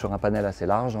surtout sur un panel assez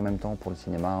large, en même temps pour le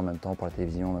cinéma, en même temps pour la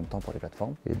télévision, en même temps pour les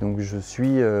plateformes. Et donc je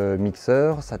suis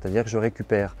mixeur, c'est-à-dire que je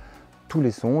récupère tous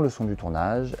les sons, le son du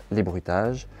tournage, les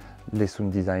bruitages, les sound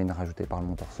design rajoutés par le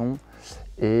monteur son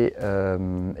et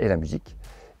la musique.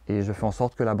 Et je fais en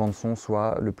sorte que la bande son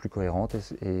soit le plus cohérente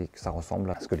et que ça ressemble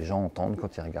à ce que les gens entendent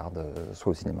quand ils regardent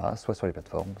soit au cinéma, soit sur les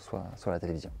plateformes, soit sur la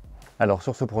télévision. Alors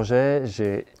sur ce projet,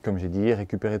 j'ai, comme j'ai dit,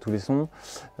 récupéré tous les sons.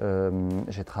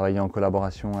 J'ai travaillé en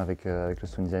collaboration avec le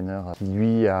sound designer qui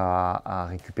lui a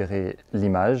récupéré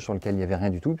l'image sur laquelle il n'y avait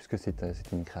rien du tout puisque c'était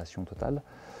une création totale.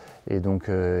 Et donc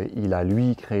il a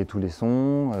lui créé tous les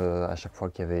sons, à chaque fois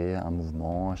qu'il y avait un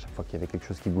mouvement, à chaque fois qu'il y avait quelque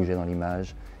chose qui bougeait dans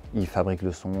l'image, il fabrique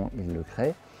le son, il le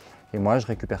crée. Et moi je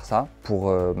récupère ça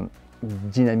pour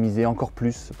dynamiser encore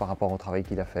plus par rapport au travail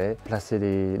qu'il a fait, placer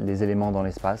les éléments dans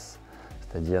l'espace,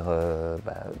 c'est-à-dire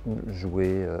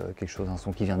jouer quelque chose, un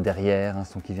son qui vient de derrière, un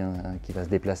son qui va se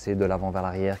déplacer de l'avant vers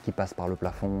l'arrière, qui passe par le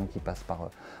plafond, qui passe par...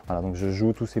 voilà, donc je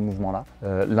joue tous ces mouvements-là.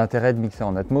 L'intérêt de mixer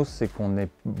en Atmos, c'est qu'on est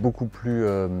beaucoup plus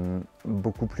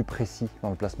précis dans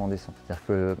le placement des sons. C'est-à-dire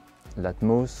que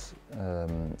l'Atmos,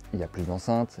 il y a plus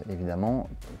d'enceintes, évidemment,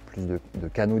 plus de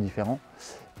canaux différents,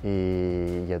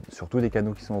 et il y a surtout des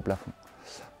canaux qui sont au plafond.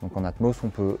 Donc en Atmos, on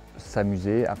peut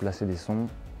s'amuser à placer des sons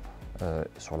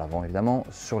sur l'avant évidemment,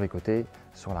 sur les côtés,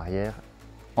 sur l'arrière,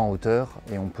 en hauteur,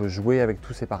 et on peut jouer avec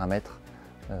tous ces paramètres,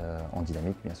 en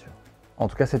dynamique bien sûr, En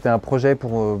tout cas, c'était un projet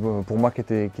pour moi qui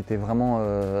était vraiment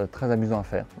très amusant à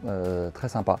faire, très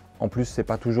sympa. En plus, c'est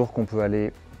pas toujours qu'on peut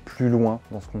aller plus loin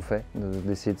dans ce qu'on fait,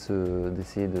 d'essayer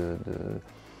de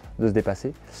se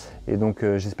dépasser. Et donc,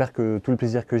 j'espère que tout le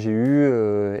plaisir que j'ai eu,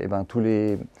 toutes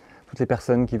les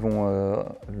personnes qui vont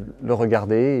le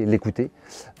regarder et l'écouter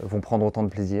vont prendre autant de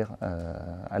plaisir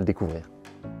à le découvrir.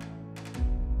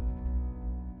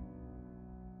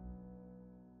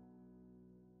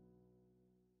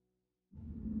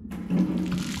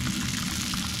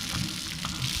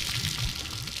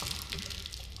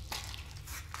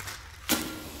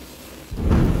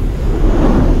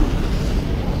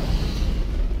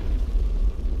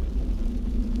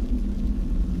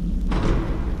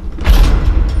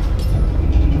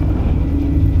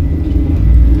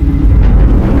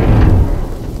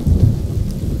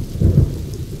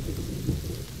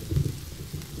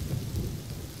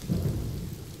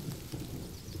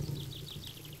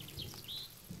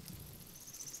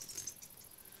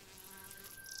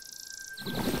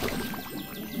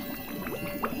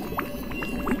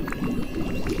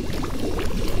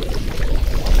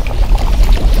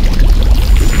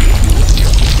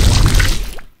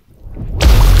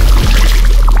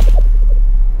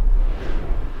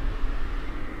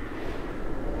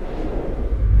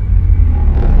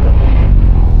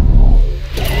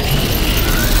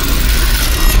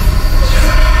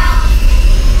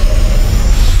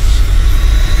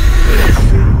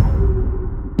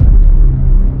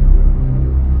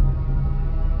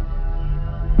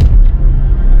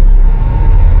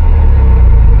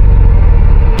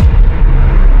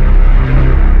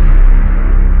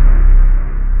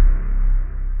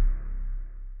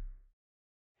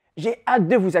 J'ai hâte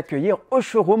de vous accueillir au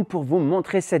showroom pour vous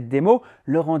montrer cette démo.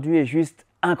 Le rendu est juste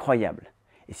incroyable.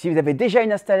 Et si vous avez déjà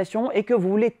une installation et que vous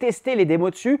voulez tester les démos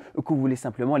dessus ou que vous voulez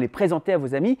simplement les présenter à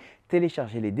vos amis,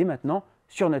 téléchargez-les dès maintenant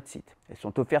sur notre site. Elles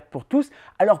sont offertes pour tous,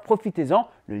 alors profitez-en,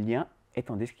 le lien est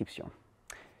en description.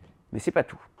 Mais c'est pas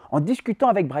tout. En discutant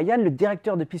avec Brian, le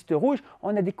directeur de Piste Rouge,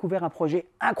 on a découvert un projet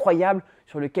incroyable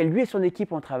sur lequel lui et son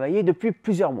équipe ont travaillé depuis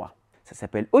plusieurs mois. Ça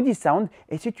s'appelle AudiSound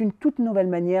et c'est une toute nouvelle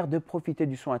manière de profiter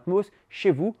du son Atmos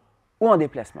chez vous ou en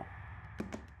déplacement.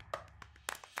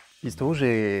 Piste Rouge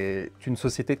est une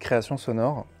société de création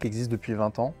sonore qui existe depuis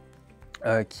 20 ans,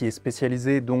 qui est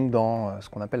spécialisée donc dans ce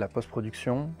qu'on appelle la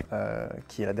post-production,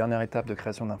 qui est la dernière étape de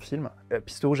création d'un film.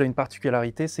 Piste Rouge a une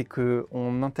particularité, c'est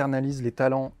qu'on internalise les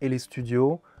talents et les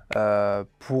studios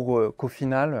pour qu'au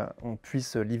final, on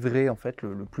puisse livrer en fait,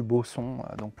 le plus beau son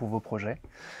donc pour vos projets.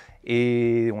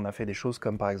 Et on a fait des choses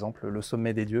comme par exemple Le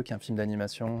Sommet des Dieux, qui est un film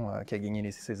d'animation qui a gagné les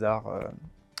Césars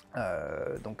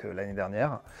l'année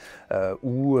dernière,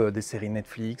 ou des séries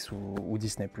Netflix ou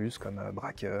Disney+, comme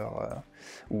Braqueur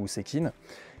ou Sekin.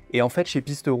 Et en fait, chez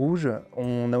Piste Rouge,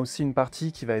 on a aussi une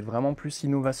partie qui va être vraiment plus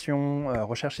innovation,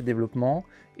 recherche et développement.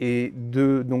 Et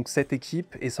donc cette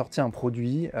équipe est sorti un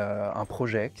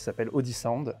projet qui s'appelle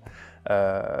AudiSound,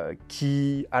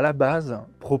 qui à la base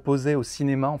proposait au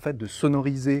cinéma en fait de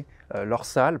sonoriser leur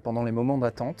salle pendant les moments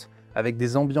d'attente avec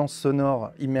des ambiances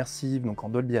sonores immersives, donc en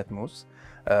Dolby Atmos,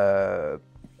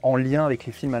 en lien avec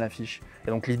les films à l'affiche.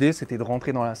 Et donc l'idée, c'était de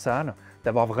rentrer dans la salle,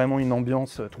 d'avoir vraiment une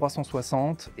ambiance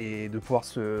 360 et de pouvoir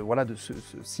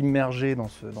s'immerger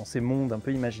dans ces mondes un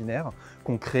peu imaginaires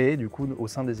qu'on crée du coup au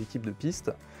sein des équipes de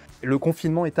piste. Le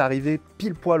confinement est arrivé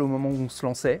pile poil au moment où on se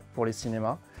lançait pour les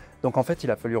cinémas. Donc en fait, il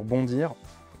a fallu rebondir.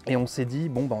 Et on s'est dit,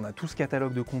 bon, on a tout ce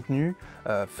catalogue de contenu,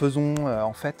 faisons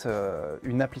en fait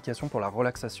une application pour la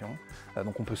relaxation.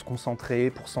 Donc on peut se concentrer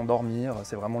pour s'endormir,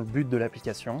 c'est vraiment le but de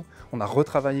l'application. On a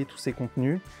retravaillé tous ces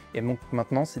contenus et donc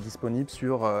maintenant c'est disponible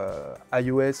sur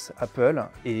iOS, Apple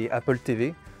et Apple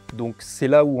TV. Donc c'est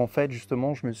là où en fait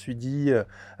justement je me suis dit,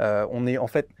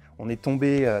 on est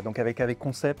tombé donc avec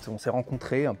Concept, on s'est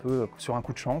rencontrés un peu sur un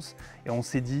coup de chance et on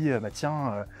s'est dit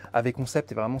tiens, avec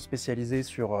Concept est vraiment spécialisé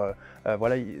sur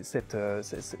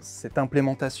cette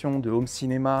implémentation de home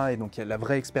cinéma et donc il y a la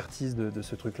vraie expertise de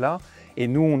ce truc-là. Et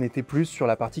nous, on était plus sur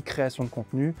la partie création de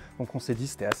contenu, donc on s'est dit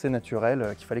c'était assez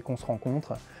naturel qu'il fallait qu'on se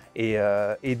rencontre et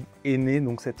est né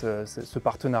donc ce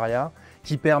partenariat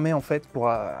qui permet en fait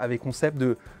avec Concept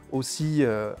de aussi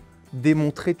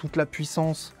démontrer toute la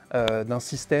puissance d'un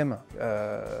système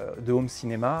de home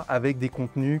cinéma avec des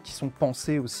contenus qui sont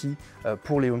pensés aussi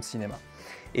pour les home cinéma.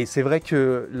 Et c'est vrai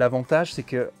que l'avantage, c'est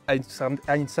qu'à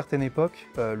une certaine époque,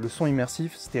 le son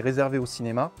immersif, c'était réservé au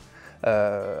cinéma,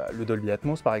 le Dolby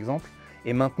Atmos par exemple.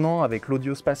 Et maintenant, avec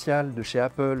l'audio spatial de chez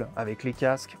Apple, avec les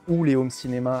casques ou les home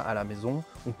cinéma à la maison,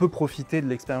 on peut profiter de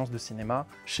l'expérience de cinéma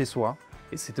chez soi.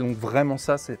 Et c'était donc vraiment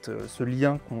ça, ce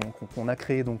lien qu'on a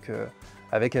créé donc,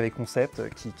 avec Concept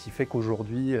qui fait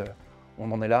qu'aujourd'hui,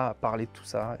 on en est là à parler de tout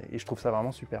ça et je trouve ça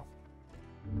vraiment super.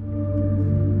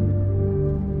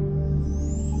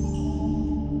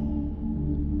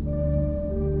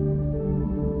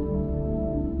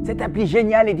 Cette appli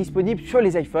géniale est disponible sur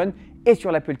les iPhones et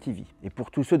sur l'Apple TV. Et pour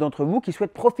tous ceux d'entre vous qui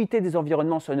souhaitent profiter des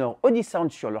environnements sonores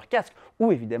Audisound sur leur casque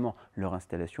ou évidemment leur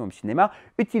installation home cinéma,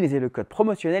 utilisez le code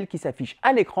promotionnel qui s'affiche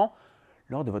à l'écran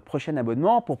lors de votre prochain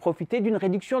abonnement pour profiter d'une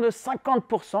réduction de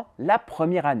 50% la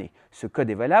première année. Ce code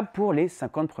est valable pour les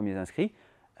 50 premiers inscrits,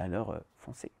 alors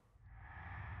foncez.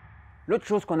 L'autre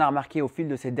chose qu'on a remarqué au fil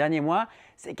de ces derniers mois,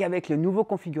 c'est qu'avec le nouveau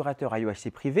configurateur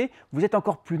AVCP privé, vous êtes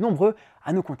encore plus nombreux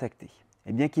à nous contacter.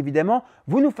 Et bien qu'évidemment,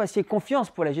 vous nous fassiez confiance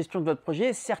pour la gestion de votre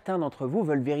projet, certains d'entre vous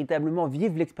veulent véritablement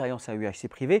vivre l'expérience AVCP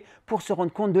privé pour se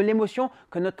rendre compte de l'émotion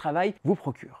que notre travail vous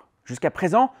procure. Jusqu'à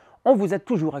présent, on vous a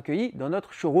toujours accueilli dans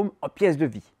notre showroom en pièce de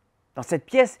vie. Dans cette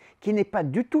pièce qui n'est pas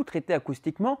du tout traitée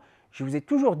acoustiquement, je vous ai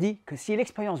toujours dit que si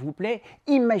l'expérience vous plaît,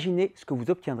 imaginez ce que vous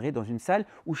obtiendrez dans une salle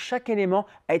où chaque élément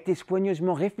a été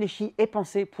soigneusement réfléchi et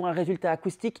pensé pour un résultat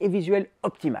acoustique et visuel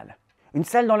optimal. Une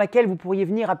salle dans laquelle vous pourriez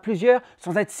venir à plusieurs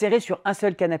sans être serré sur un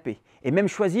seul canapé, et même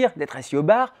choisir d'être assis au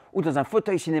bar ou dans un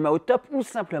fauteuil cinéma au top ou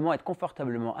simplement être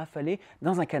confortablement affalé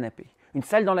dans un canapé. Une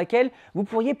salle dans laquelle vous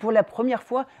pourriez pour la première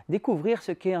fois découvrir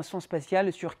ce qu'est un son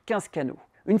spatial sur 15 canaux.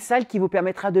 Une salle qui vous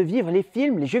permettra de vivre les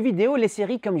films, les jeux vidéo, les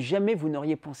séries comme jamais vous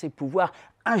n'auriez pensé pouvoir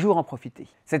un jour en profiter.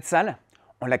 Cette salle,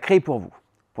 on l'a créée pour vous.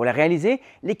 Pour la réaliser,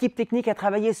 l'équipe technique a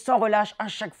travaillé sans relâche à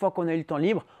chaque fois qu'on a eu le temps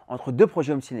libre entre deux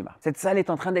projets home cinéma. Cette salle est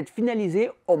en train d'être finalisée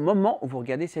au moment où vous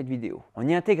regardez cette vidéo. On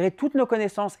y a intégré toutes nos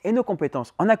connaissances et nos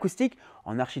compétences en acoustique,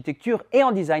 en architecture et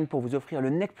en design pour vous offrir le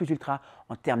nec plus ultra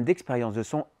en termes d'expérience de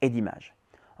son et d'image.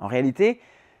 En réalité,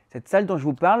 cette salle dont je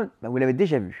vous parle, vous l'avez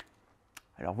déjà vue.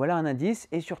 Alors voilà un indice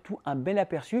et surtout un bel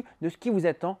aperçu de ce qui vous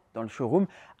attend dans le showroom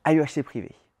AVCP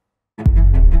privé.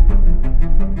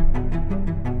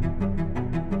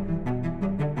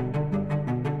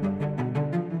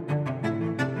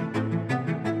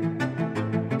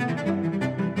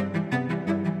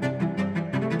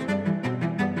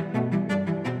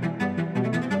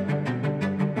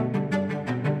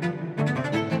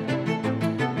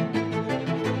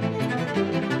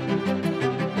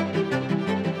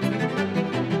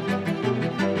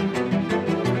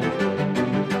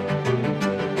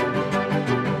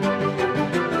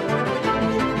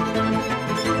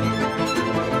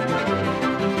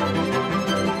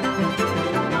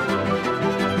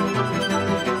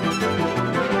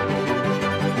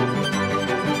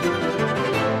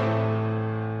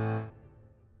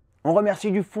 On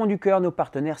remercie du fond du cœur nos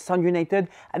partenaires Sound United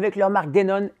avec leurs marques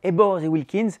Denon, Ebor et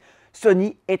Wilkins,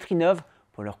 Sony et Trinov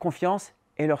pour leur confiance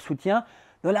et leur soutien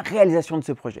dans la réalisation de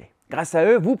ce projet. Grâce à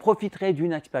eux, vous profiterez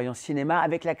d'une expérience cinéma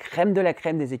avec la crème de la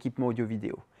crème des équipements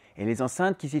audio-vidéo. Et les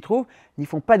enceintes qui s'y trouvent n'y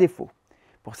font pas défaut.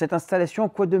 Pour cette installation,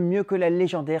 quoi de mieux que la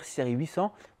légendaire série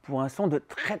 800 pour un son de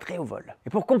très haut vol. Et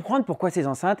pour comprendre pourquoi ces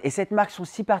enceintes et cette marque sont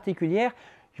si particulières,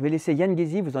 je vais laisser Yann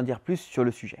Ghezi vous en dire plus sur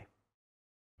le sujet.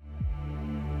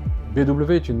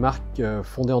 BW est une marque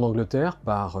fondée en Angleterre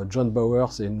par John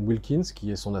Bowers et Wilkins,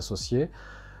 qui est son associé.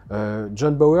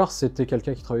 John Bowers, c'était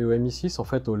quelqu'un qui travaillait au MI6. En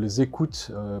fait, on les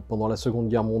écoute pendant la Seconde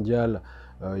Guerre mondiale.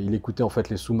 Il écoutait en fait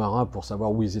les sous-marins pour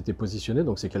savoir où ils étaient positionnés.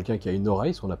 Donc c'est quelqu'un qui a une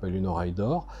oreille, ce qu'on appelle une oreille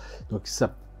d'or. Donc sa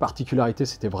particularité,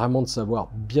 c'était vraiment de savoir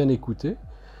bien écouter.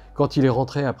 Quand il est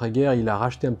rentré après-guerre, il a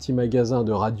racheté un petit magasin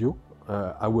de radio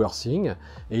à Worthing,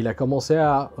 et il a commencé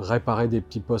à réparer des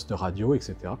petits postes de radio,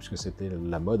 etc., puisque c'était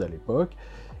la mode à l'époque.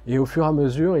 Et au fur et à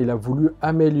mesure, il a voulu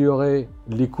améliorer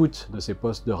l'écoute de ces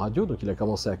postes de radio, donc il a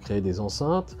commencé à créer des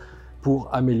enceintes pour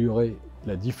améliorer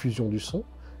la diffusion du son.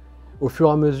 Au fur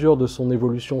et à mesure de son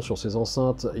évolution sur ces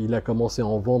enceintes, il a commencé à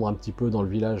en vendre un petit peu dans le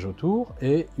village autour,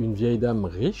 et une vieille dame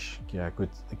riche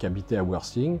qui habitait à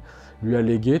Worthing lui a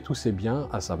légué tous ses biens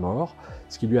à sa mort,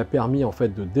 ce qui lui a permis en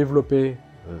fait de développer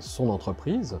son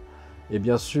entreprise. Et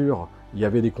bien sûr, il y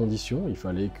avait des conditions, il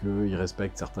fallait qu'il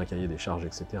respecte certains cahiers des charges,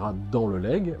 etc. dans le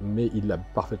legs, mais il a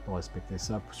parfaitement respecté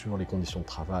ça sur les conditions de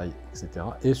travail, etc.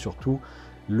 Et surtout,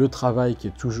 le travail qui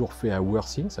est toujours fait à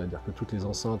Worthing, ça veut dire que toutes les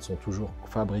enceintes sont toujours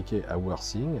fabriquées à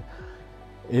Worthing,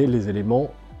 et les éléments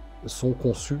sont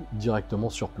conçus directement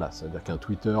sur place. C'est-à-dire qu'un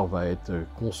tweeter va être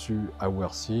conçu à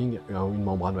Worthing, une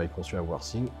membrane va être conçue à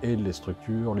Worthing, et les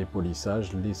structures, les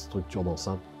polissages, les structures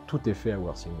d'enceinte, tout est fait à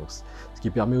Worthing. Donc, ce qui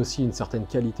permet aussi une certaine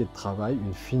qualité de travail,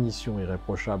 une finition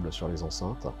irréprochable sur les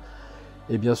enceintes.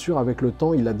 Et bien sûr, avec le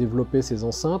temps, il a développé ces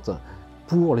enceintes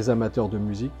pour les amateurs de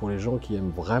musique, pour les gens qui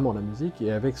aiment vraiment la musique,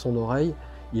 et avec son oreille,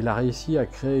 il a réussi à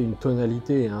créer une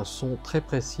tonalité et un son très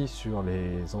précis sur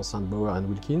les enceintes Bowers &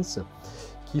 Wilkins,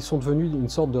 qui sont devenus une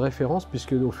sorte de référence,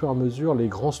 puisque au fur et à mesure, les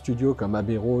grands studios comme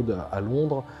Abbey Road à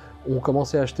Londres ont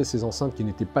commencé à acheter ces enceintes qui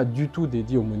n'étaient pas du tout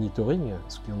dédiées au monitoring.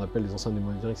 Ce qu'on appelle les enceintes de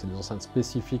monitoring, c'est des enceintes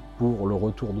spécifiques pour le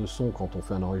retour de son quand on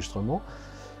fait un enregistrement.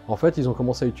 En fait, ils ont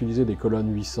commencé à utiliser des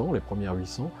colonnes 800, les premières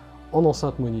 800, en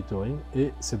enceinte monitoring,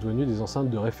 et c'est devenu des enceintes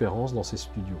de référence dans ces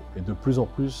studios. Et de plus en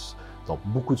plus, dans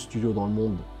beaucoup de studios dans le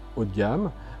monde haut de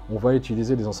gamme, on va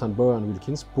utiliser des enceintes Bauer &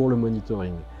 Wilkins pour le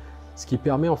monitoring. Ce qui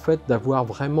permet en fait d'avoir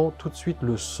vraiment tout de suite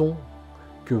le son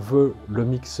que veut le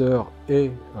mixeur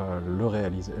et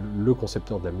le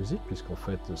concepteur de la musique, puisqu'en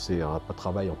fait c'est un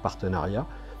travail en partenariat.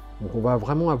 Donc on va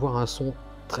vraiment avoir un son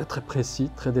très très précis,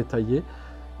 très détaillé.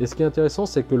 Et ce qui est intéressant,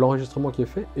 c'est que l'enregistrement qui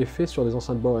est fait sur des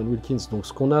enceintes Bauer & Wilkins. Donc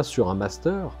ce qu'on a sur un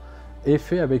master est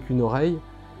fait avec une oreille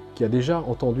qui a déjà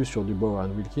entendu sur du Bauer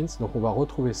 & Wilkins. Donc on va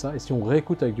retrouver ça. Et si on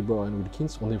réécoute avec du Bauer &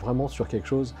 Wilkins, on est vraiment sur quelque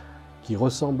chose qui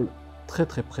ressemble très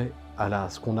très près à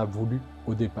ce qu'on a voulu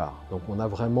au départ. Donc on a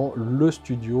vraiment le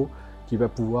studio qui va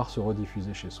pouvoir se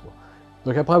rediffuser chez soi.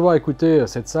 Donc après avoir écouté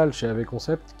cette salle chez AV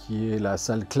Concept, qui est la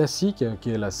salle classique,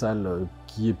 qui est la salle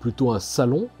qui est plutôt un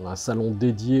salon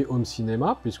dédié home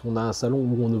cinéma, puisqu'on a un salon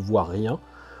où on ne voit rien,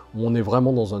 où on est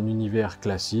vraiment dans un univers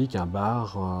classique, un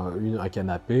bar, un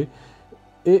canapé,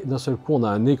 et d'un seul coup on a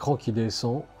un écran qui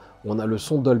descend, on a le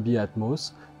son Dolby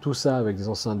Atmos, tout ça avec des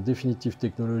enceintes définitives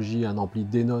technologie, un ampli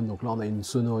Denon, donc là on a une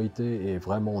sonorité et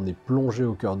vraiment on est plongé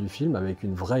au cœur du film avec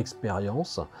une vraie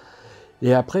expérience.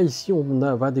 Et après ici on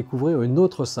va découvrir une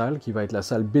autre salle qui va être la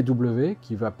salle BW,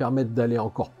 qui va permettre d'aller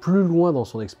encore plus loin dans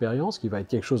son expérience, qui va être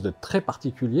quelque chose de très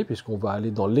particulier puisqu'on va aller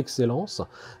dans l'excellence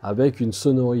avec une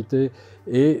sonorité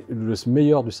et le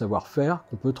meilleur du savoir-faire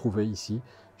qu'on peut trouver ici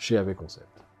chez AV Concept.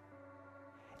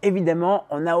 Évidemment,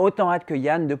 on a autant hâte que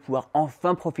Yann de pouvoir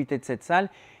enfin profiter de cette salle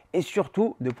et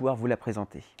surtout de pouvoir vous la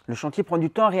présenter. Le chantier prend du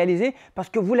temps à réaliser parce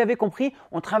que vous l'avez compris,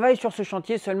 on travaille sur ce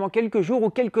chantier seulement quelques jours ou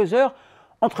quelques heures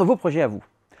entre vos projets à vous.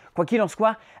 Quoi qu'il en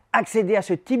soit, accéder à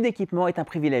ce type d'équipement est un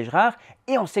privilège rare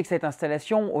et on sait que cette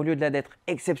installation, au lieu de d'être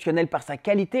exceptionnelle par sa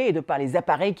qualité et de par les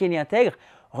appareils qu'elle y intègre,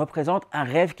 représente un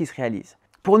rêve qui se réalise.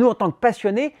 Pour nous en tant que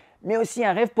passionnés, mais aussi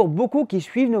un rêve pour beaucoup qui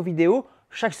suivent nos vidéos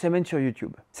chaque semaine sur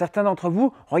YouTube. Certains d'entre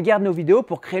vous regardent nos vidéos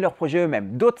pour créer leurs projets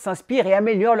eux-mêmes, d'autres s'inspirent et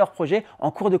améliorent leurs projets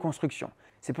en cours de construction.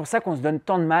 C'est pour ça qu'on se donne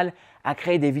tant de mal à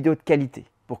créer des vidéos de qualité,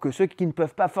 pour que ceux qui ne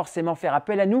peuvent pas forcément faire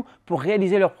appel à nous pour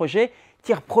réaliser leurs projets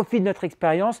tirent profit de notre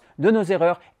expérience, de nos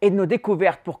erreurs et de nos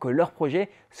découvertes pour que leur projet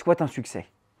soit un succès.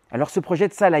 Alors ce projet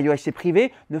de salle à IOHC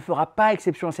privé ne fera pas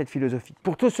exception à cette philosophie.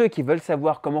 Pour tous ceux qui veulent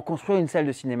savoir comment construire une salle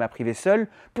de cinéma privée seule,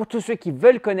 pour tous ceux qui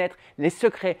veulent connaître les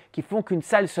secrets qui font qu'une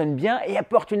salle sonne bien et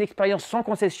apporte une expérience sans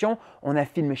concession, on a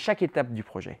filmé chaque étape du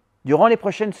projet. Durant les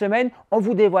prochaines semaines, on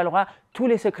vous dévoilera tous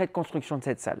les secrets de construction de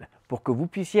cette salle pour que vous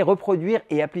puissiez reproduire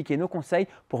et appliquer nos conseils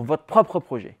pour votre propre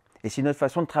projet. Et si notre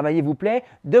façon de travailler vous plaît,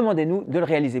 demandez-nous de le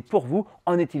réaliser pour vous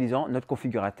en utilisant notre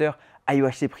configurateur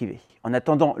IOHC privé. En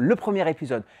attendant le premier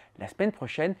épisode la semaine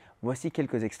prochaine, voici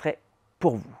quelques extraits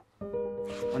pour vous.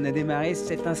 On a démarré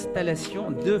cette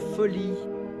installation de folie.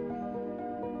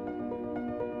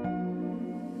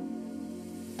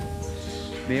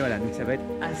 Mais voilà, donc ça va être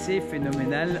assez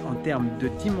phénoménal en termes de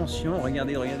dimension.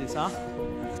 Regardez ça.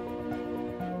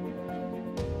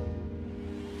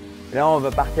 Là, on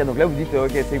va partir. Donc là, vous dites,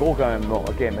 ok, c'est gros quand même. Bon,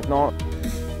 ok, maintenant.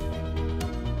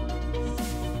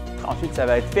 Ensuite, ça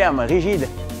va être ferme, rigide,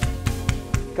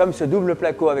 comme ce double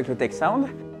placo avec le Tech Sound.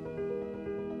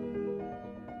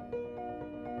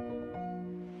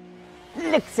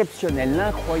 L'exceptionnel,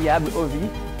 l'incroyable Ovi.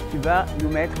 Tu vas nous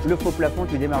mettre le faux plafond,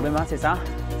 tu démarres demain, c'est ça?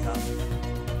 C'est ça.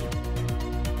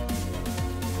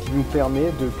 Qui nous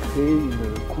permet de créer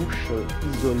une couche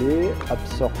isolée,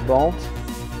 absorbante.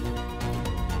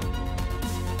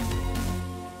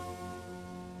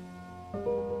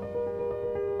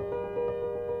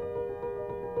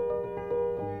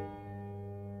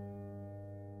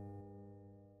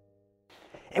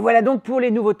 Et voilà donc pour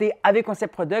les nouveautés AV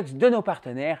Concept Products de nos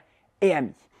partenaires et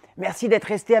amis. Merci d'être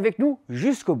resté avec nous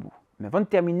jusqu'au bout. Mais avant de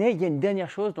terminer, il y a une dernière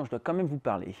chose dont je dois quand même vous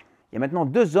parler. Il y a maintenant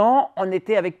 2 ans, on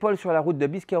était avec Paul sur la route de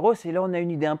Biscarrosse et là on a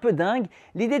une idée un peu dingue,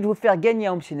 l'idée de vous faire gagner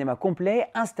un home cinéma complet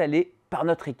installé par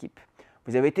notre équipe.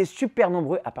 Vous avez été super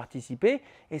nombreux à participer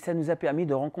et ça nous a permis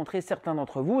de rencontrer certains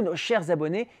d'entre vous, nos chers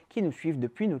abonnés qui nous suivent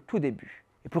depuis nos tout débuts.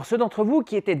 Et pour ceux d'entre vous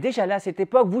qui étaient déjà là à cette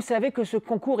époque, vous savez que ce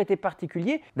concours était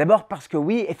particulier. D'abord parce que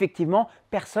oui, effectivement,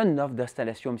 personne n'offre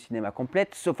d'installation home cinéma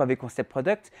complète, sauf AV Concept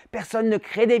Products. Personne ne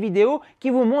crée des vidéos qui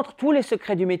vous montrent tous les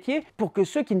secrets du métier pour que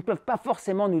ceux qui ne peuvent pas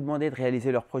forcément nous demander de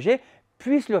réaliser leur projet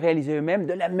puissent le réaliser eux-mêmes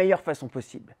de la meilleure façon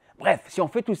possible. Bref, si on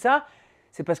fait tout ça,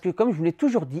 c'est parce que, comme je vous l'ai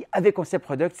toujours dit, AV Concept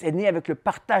Products est né avec le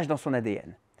partage dans son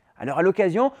ADN. Alors à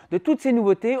l'occasion de toutes ces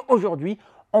nouveautés, aujourd'hui,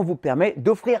 on vous permet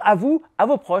d'offrir à vous, à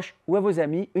vos proches ou à vos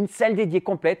amis une salle dédiée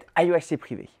complète à AVCP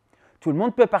privé. Tout le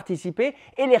monde peut participer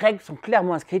et les règles sont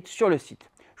clairement inscrites sur le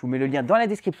site. Je vous mets le lien dans la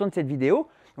description de cette vidéo.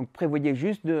 Donc prévoyez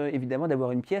juste évidemment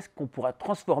d'avoir une pièce qu'on pourra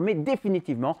transformer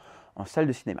définitivement en salle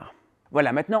de cinéma.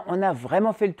 Voilà, maintenant on a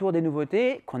vraiment fait le tour des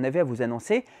nouveautés qu'on avait à vous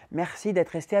annoncer. Merci d'être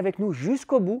resté avec nous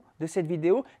jusqu'au bout de cette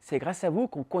vidéo. C'est grâce à vous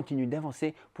qu'on continue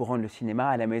d'avancer pour rendre le cinéma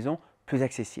à la maison plus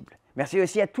accessible. Merci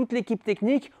aussi à toute l'équipe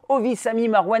technique, Ovi, Samy,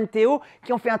 Marwan, Théo,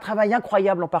 qui ont fait un travail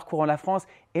incroyable en parcourant la France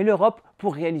et l'Europe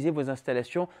pour réaliser vos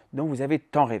installations dont vous avez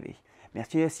tant rêvé.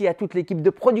 Merci aussi à toute l'équipe de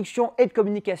production et de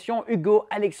communication, Hugo,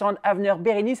 Alexandre, Avner,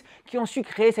 Bérénice, qui ont su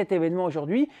créer cet événement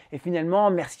aujourd'hui. Et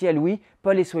finalement, merci à Louis,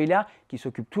 Paul et Soïla, qui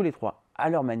s'occupent tous les trois à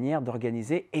leur manière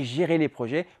d'organiser et gérer les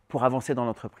projets pour avancer dans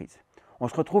l'entreprise. On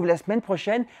se retrouve la semaine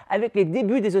prochaine avec les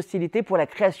débuts des hostilités pour la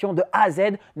création de A à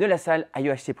Z de la salle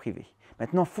AVCP privée.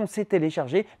 Maintenant, foncez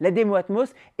télécharger la démo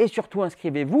Atmos et surtout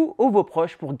inscrivez-vous ou vos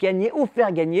proches pour gagner ou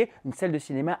faire gagner une salle de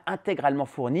cinéma intégralement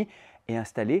fournie et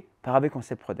installée par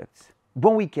AVCP Products.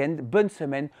 Bon week-end, bonne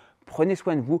semaine, prenez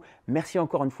soin de vous. Merci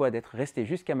encore une fois d'être resté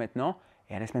jusqu'à maintenant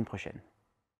et à la semaine prochaine.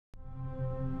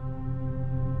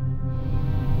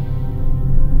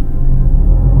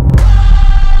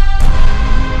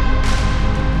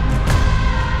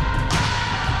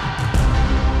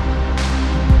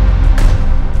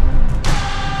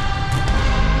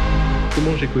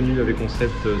 Comment j'ai connu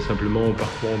AVCP simplement en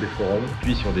parcourant des forums,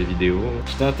 puis sur des vidéos.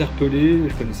 J'étais interpellé,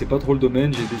 je connaissais pas trop le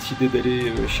domaine, j'ai décidé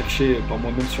d'aller chercher par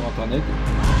moi-même sur internet.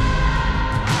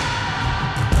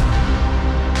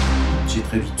 J'ai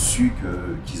très vite su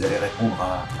qu'ils allaient répondre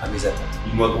à mes attentes.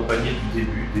 Ils m'ont accompagné du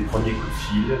début, des premiers coups de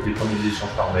fil, des premiers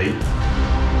échanges par mail.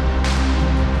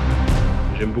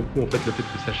 J'aime beaucoup en fait le fait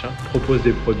que Sacha propose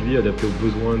des produits adaptés aux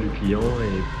besoins du client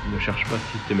et ne cherche pas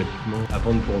systématiquement à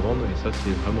vendre pour vendre, et ça c'est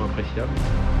vraiment appréciable.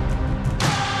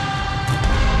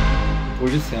 Le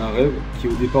projet, c'est un rêve qui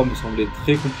au départ me semblait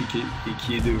très compliqué et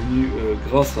qui est devenu,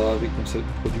 grâce à AVCP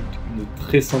Product, une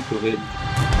très simple réalité.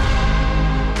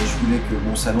 Et je voulais que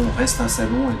mon salon reste un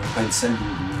salon et non pas une salle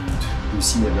de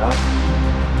cinéma.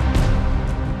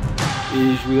 Et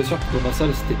je vous assure que dans ma salle,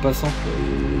 c'était pas simple.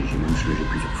 Et j'ai même changé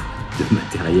plusieurs fois de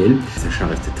matériel. Sacha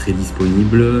reste très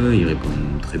disponible, il répond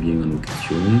très bien à nos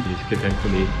questions. C'est quelqu'un qui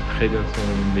connaît très bien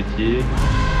son métier.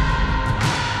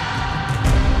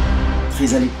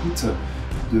 Très à l'écoute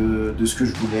de ce que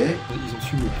je voulais. Ils ont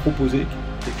su me proposer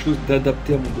quelque chose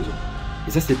d'adapté à mon besoin.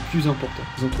 Et ça, c'est le plus important.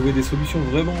 Ils ont trouvé des solutions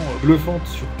vraiment bluffantes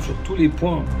sur tous les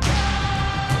points.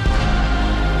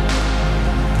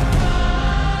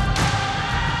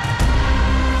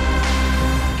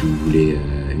 Si vous voulez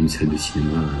une salle de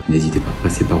cinéma, n'hésitez pas,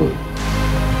 passez par eux.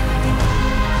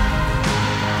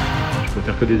 Je peux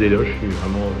faire que des éloges, je suis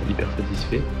vraiment hyper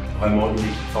satisfait. Vraiment une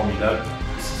équipe formidable,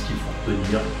 c'est ce qu'il faut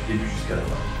retenir du début jusqu'à la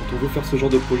fin. Quand on veut faire ce genre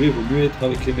de projet, il vaut mieux être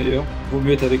avec les meilleurs, il vaut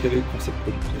mieux être avec AVCP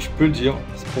Product. Et je peux le dire,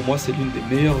 pour moi c'est l'une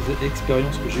des meilleures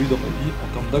expériences que j'ai eues dans ma vie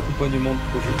en termes d'accompagnement de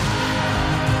projet.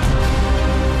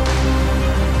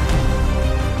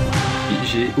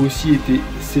 J'ai aussi été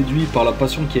séduit par la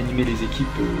passion qui animait les équipes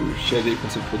chez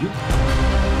AVCP Product.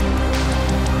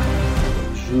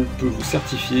 Je peux vous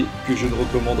certifier que je ne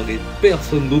recommanderai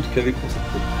personne d'autre qu'AVCP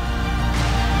Product.